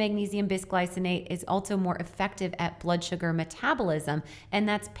 And the magnesium bisglycinate is also more effective at blood sugar metabolism. And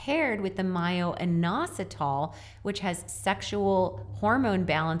that's paired with the myo-inositol, which has sexual hormone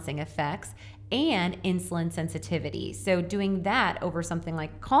balancing effects and insulin sensitivity. So doing that over something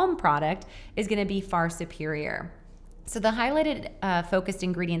like Calm product is going to be far superior. So the highlighted focused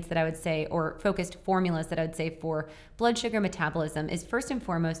ingredients that I would say, or focused formulas that I would say for blood sugar metabolism is, first and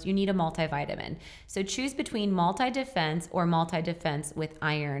foremost, you need a multivitamin. So choose between Multi-Defense or Multi-Defense with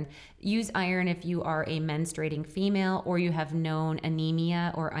iron. Use iron if you are a menstruating female or you have known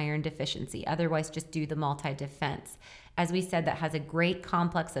anemia or iron deficiency. Otherwise, just do the Multi-Defense. As we said, that has a great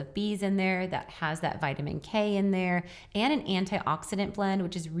complex of Bs in there, that has that vitamin K in there, and an antioxidant blend,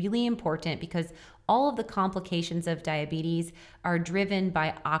 which is really important because all of the complications of diabetes are driven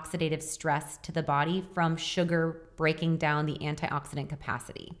by oxidative stress to the body from sugar breaking down the antioxidant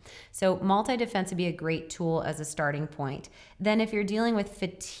capacity. So multi-defense would be a great tool as a starting point. Then if you're dealing with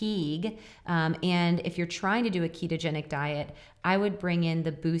fatigue, and if you're trying to do a ketogenic diet, I would bring in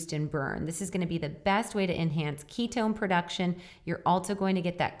the Boost and Burn. This is going to be the best way to enhance ketone production. You're also going to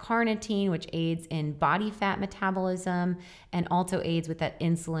get that carnitine, which aids in body fat metabolism and also aids with that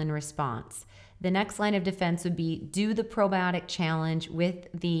insulin response. The next line of defense would be do the probiotic challenge with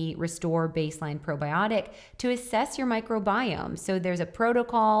the Restore Baseline Probiotic to assess your microbiome. So there's a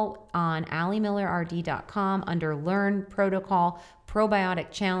protocol on AllieMillerRD.com under Learn Protocol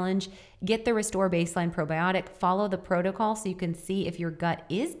Probiotic Challenge. Get the Restore Baseline Probiotic, follow the protocol so you can see if your gut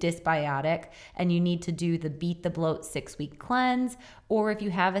is dysbiotic and you need to do the Beat the Bloat 6-week cleanse, or if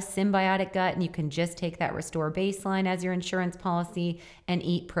you have a symbiotic gut and you can just take that Restore Baseline as your insurance policy and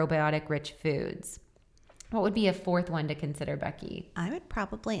eat probiotic rich foods. What would be a fourth one to consider, Becky? I would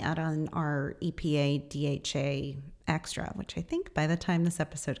probably add on our EPA DHA Extra, which I think by the time this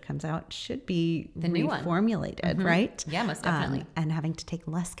episode comes out should be the new reformulated, right? Yeah, most definitely. And having to take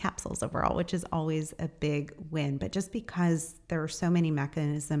less capsules overall, which is always a big win. But just because there are so many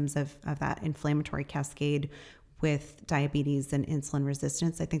mechanisms of that inflammatory cascade with diabetes and insulin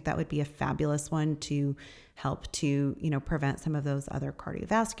resistance, I think that would be a fabulous one to help to, prevent some of those other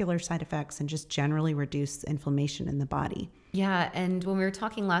cardiovascular side effects and just generally reduce inflammation in the body. Yeah, and when we were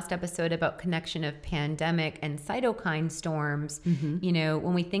talking last episode about connection of pandemic and cytokine storms,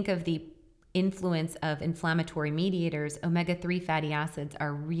 when we think of the influence of inflammatory mediators, omega-3 fatty acids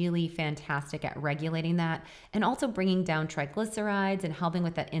are really fantastic at regulating that and also bringing down triglycerides and helping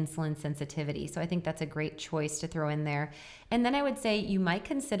with that insulin sensitivity. So I think that's a great choice to throw in there. And then I would say you might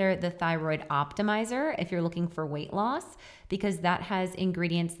consider the Thyroid Optimizer if you're looking for weight loss, because that has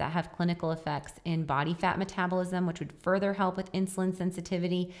ingredients that have clinical effects in body fat metabolism, which would further help with insulin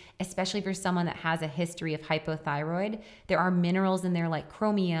sensitivity, especially for someone that has a history of hypothyroid. There are minerals in there like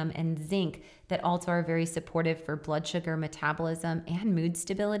chromium and zinc that also are very supportive for blood sugar metabolism and mood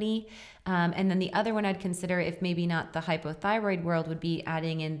stability. And then the other one I'd consider, if maybe not the hypothyroid world, would be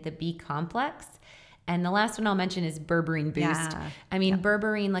adding in the B complex. And the last one I'll mention is berberine boost.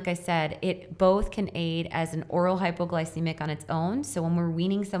 Berberine, like I said, it both can aid as an oral hypoglycemic on its own. So when we're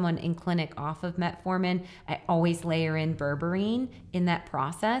weaning someone in clinic off of metformin, I always layer in berberine in that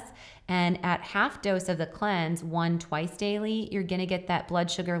process. And at half dose of the cleanse, 1 twice daily, you're going to get that blood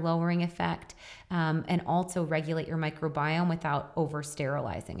sugar lowering effect and also regulate your microbiome without over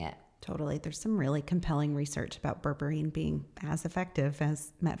sterilizing it. Totally. There's some really compelling research about berberine being as effective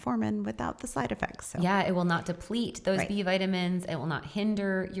as metformin without the side effects. So. Yeah, it will not deplete those B vitamins. It will not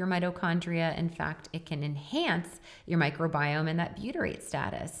hinder your mitochondria. In fact, it can enhance your microbiome and that butyrate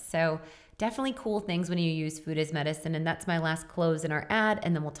status. So definitely cool things when you use food as medicine. And that's my last close in our ad.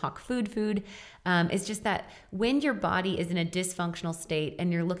 And then we'll talk food. It's just that when your body is in a dysfunctional state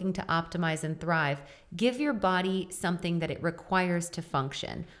and you're looking to optimize and thrive, give your body something that it requires to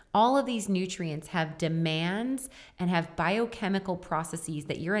function. All of these nutrients have demands and have biochemical processes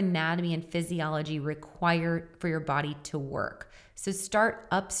that your anatomy and physiology require for your body to work. So start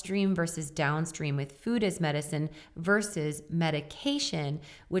upstream versus downstream with food as medicine versus medication,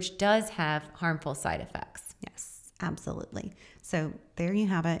 which does have harmful side effects. Yes, absolutely. So there you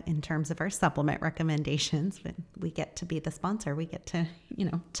have it in terms of our supplement recommendations. But we get to be the sponsor. We get to,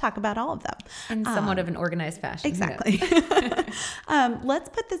 talk about all of them. In somewhat of an organized fashion. Exactly. Let's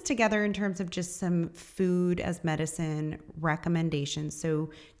put this together in terms of just some food as medicine recommendations.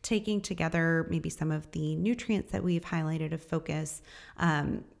 So taking together maybe some of the nutrients that we've highlighted of focus,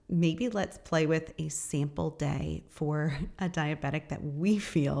 maybe let's play with a sample day for a diabetic that we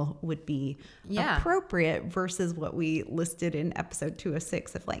feel would be appropriate versus what we listed in episode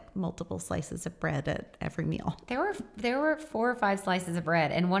 206 of like multiple slices of bread at every meal. There were 4 or 5 slices of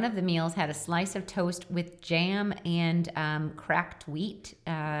bread, and one of the meals had a slice of toast with jam and cracked wheat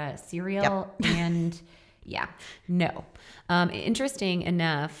cereal. Yep. And no. Interesting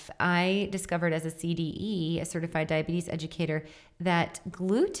enough, I discovered as a CDE, a certified diabetes educator, that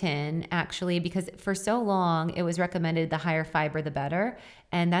gluten actually, because for so long it was recommended the higher fiber, the better.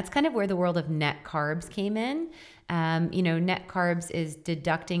 And that's kind of where the world of net carbs came in. Net carbs is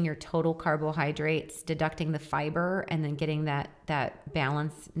deducting your total carbohydrates, deducting the fiber, and then getting that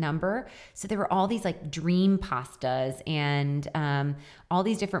balanced number. So there were all these like dream pastas and all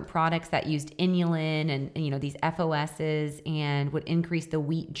these different products that used inulin and these FOSs and would increase the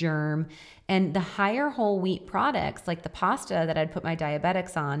wheat germ. And the higher whole wheat products, like the pasta that I'd put my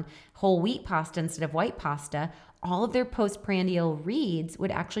diabetics on, whole wheat pasta instead of white pasta, all of their postprandial reads would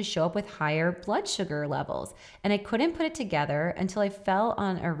actually show up with higher blood sugar levels. And I couldn't put it together until I fell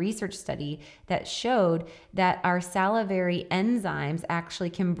on a research study that showed that our salivary enzymes actually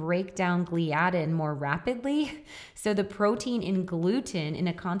can break down gliadin more rapidly. So the protein in gluten in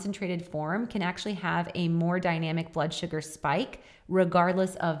a concentrated form can actually have a more dynamic blood sugar spike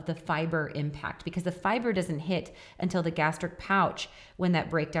regardless of the fiber impact, because the fiber doesn't hit until the gastric pouch when that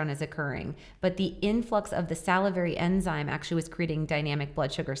breakdown is occurring. But the influx of the salivary enzyme actually was creating dynamic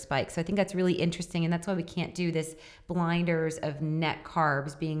blood sugar spikes. So I think that's really interesting, and that's why we can't do this blinders of net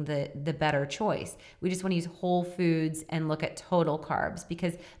carbs being the better choice. We just want to use whole foods and look at total carbs,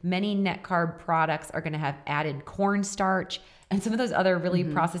 because many net carb products are going to have added cornstarch and some of those other really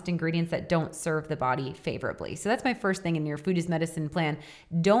processed ingredients that don't serve the body favorably. So that's my first thing in your food is medicine plan.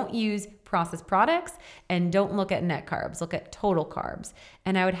 Don't use processed products and don't look at net carbs. Look at total carbs.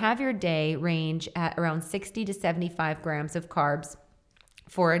 And I would have your day range at around 60 to 75 grams of carbs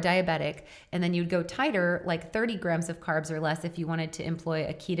for a diabetic, and then you'd go tighter, like 30 grams of carbs or less if you wanted to employ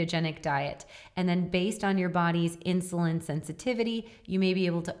a ketogenic diet. And then based on your body's insulin sensitivity, you may be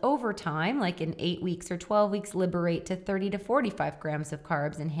able to, over time, like in 8 weeks or 12 weeks, liberate to 30 to 45 grams of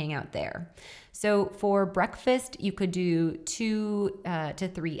carbs and hang out there. So for breakfast, you could do 2 to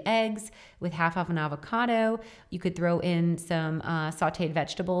 3 eggs with half of an avocado. You could throw in some sauteed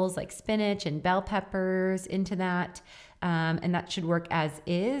vegetables like spinach and bell peppers into that. And that should work as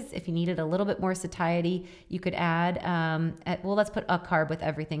is. If you needed a little bit more satiety, you could add, let's put a carb with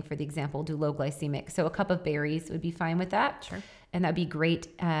everything for the example, do low glycemic. So a cup of berries would be fine with that. Sure. And that'd be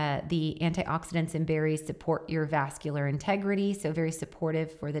great. The antioxidants in berries support your vascular integrity, so very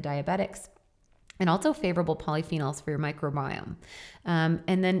supportive for the diabetics. And also favorable polyphenols for your microbiome.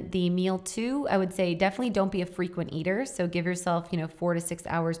 And then the meal 2, I would say definitely don't be a frequent eater. So give yourself, 4 to 6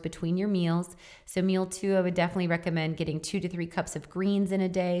 hours between your meals. So meal 2, I would definitely recommend getting 2 to 3 cups of greens in a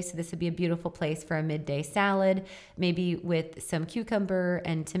day. So this would be a beautiful place for a midday salad, maybe with some cucumber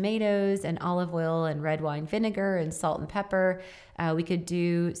and tomatoes and olive oil and red wine vinegar and salt and pepper. We could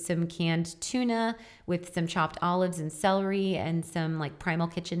do some canned tuna with some chopped olives and celery and some like Primal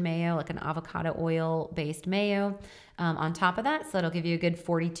Kitchen mayo, like an avocado oil based mayo on top of that. So that'll give you a good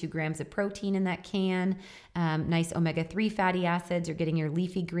 42 grams of protein in that can. Nice omega-3 fatty acids. You're getting your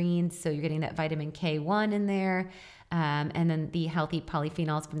leafy greens, so you're getting that vitamin K1 in there. And then the healthy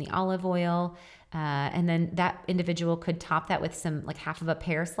polyphenols from the olive oil. And then that individual could top that with some, like half of a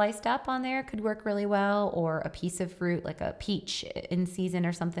pear sliced up on there could work really well, or a piece of fruit like a peach in season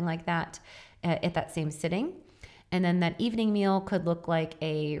or something like that at that same sitting. And then that evening meal could look like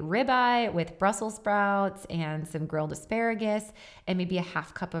a ribeye with Brussels sprouts and some grilled asparagus and maybe a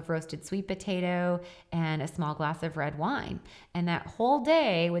half cup of roasted sweet potato and a small glass of red wine. And that whole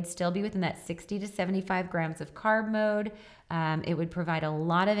day would still be within that 60 to 75 grams of carb mode. It would provide a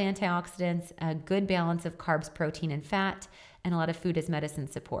lot of antioxidants, a good balance of carbs, protein, and fat, and a lot of food as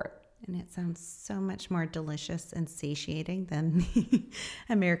medicine support. And it sounds so much more delicious and satiating than the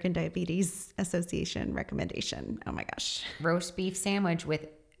American Diabetes Association recommendation. Oh my gosh. Roast beef sandwich with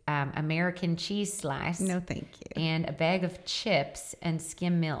American cheese slice. No, thank you. And a bag of chips and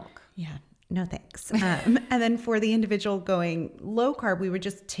skim milk. Yeah. No, thanks. And then for the individual going low carb, we would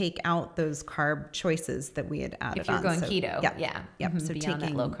just take out those carb choices that we had added on. If you're going keto. Yep. Yeah. Yep. So beyond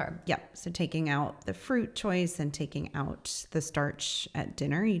that low carb. Yep. So taking out the fruit choice and taking out the starch at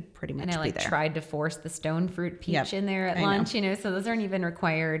dinner, you'd pretty much and I be there. Tried to force the stone fruit peach in there at lunch, so those aren't even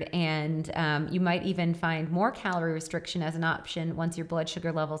required. And you might even find more calorie restriction as an option once your blood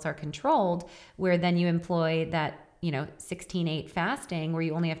sugar levels are controlled, where then you employ that 16-8 fasting where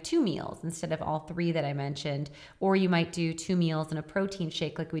you only have 2 meals instead of all 3 that I mentioned. Or you might do 2 meals and a protein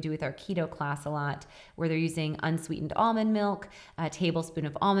shake like we do with our keto class a lot, where they're using unsweetened almond milk, a tablespoon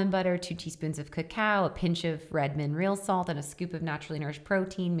of almond butter, 2 teaspoons of cacao, a pinch of Redmond real salt, and a scoop of naturally nourished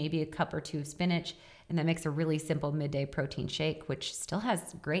protein, maybe a cup or 2 of spinach. And that makes a really simple midday protein shake, which still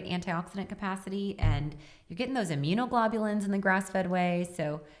has great antioxidant capacity. And you're getting those immunoglobulins in the grass-fed way.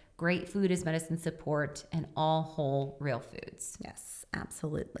 So great food as medicine support, and all whole real foods. Yes,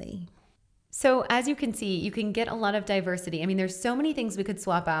 absolutely. So as you can see, you can get a lot of diversity. I mean, there's so many things we could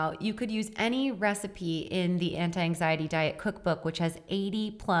swap out. You could use any recipe in the Anti-Anxiety Diet Cookbook, which has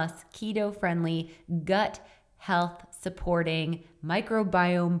 80 plus keto-friendly, gut health supporting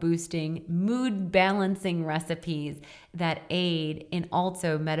microbiome boosting, mood balancing recipes that aid in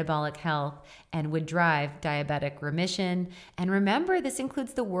also metabolic health and would drive diabetic remission. And remember, this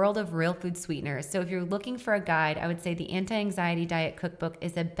includes the world of real food sweeteners. So if you're looking for a guide, I would say the Anti-Anxiety Diet Cookbook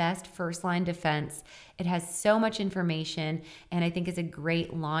is the best first-line defense. It has so much information, and I think is a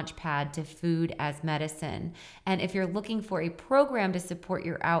great launch pad to food as medicine. And if you're looking for a program to support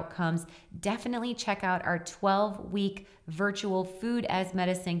your outcomes, definitely check out our 12-week virtual Food as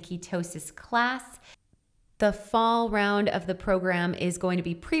Medicine Ketosis class. The fall round of the program is going to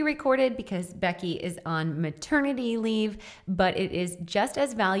be pre-recorded because Becky is on maternity leave, but it is just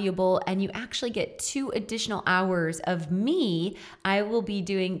as valuable, and you actually get 2 additional hours of me. I will be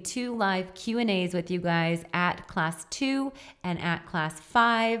doing 2 live Q&As with you guys at class 2 and at class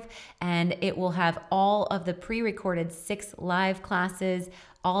 5, and it will have all of the pre-recorded 6 live classes,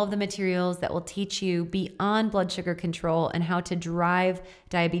 all of the materials that will teach you beyond blood sugar control and how to drive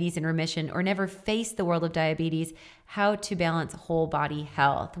diabetes in remission or never face the world of diabetes, how to balance whole body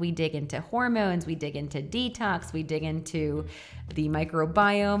health. We dig into hormones, we dig into detox, we dig into the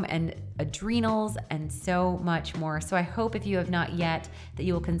microbiome and adrenals and so much more. So I hope if you have not yet that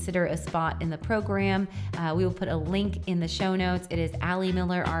you will consider a spot in the program. We will put a link in the show notes. It is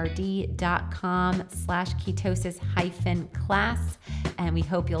alimillerrd.com/ketosis-class, and we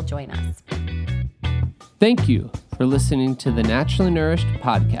hope you'll join us. Thank you for listening to the Naturally Nourished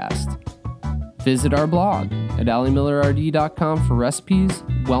podcast. Visit our blog at alimillerrd.com for recipes,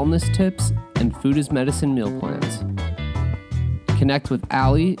 wellness tips, and food as medicine meal plans. Connect with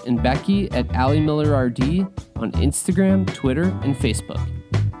Allie and Becky at alimillerrd on Instagram, Twitter, and Facebook.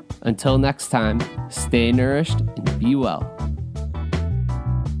 Until next time, stay nourished and be well.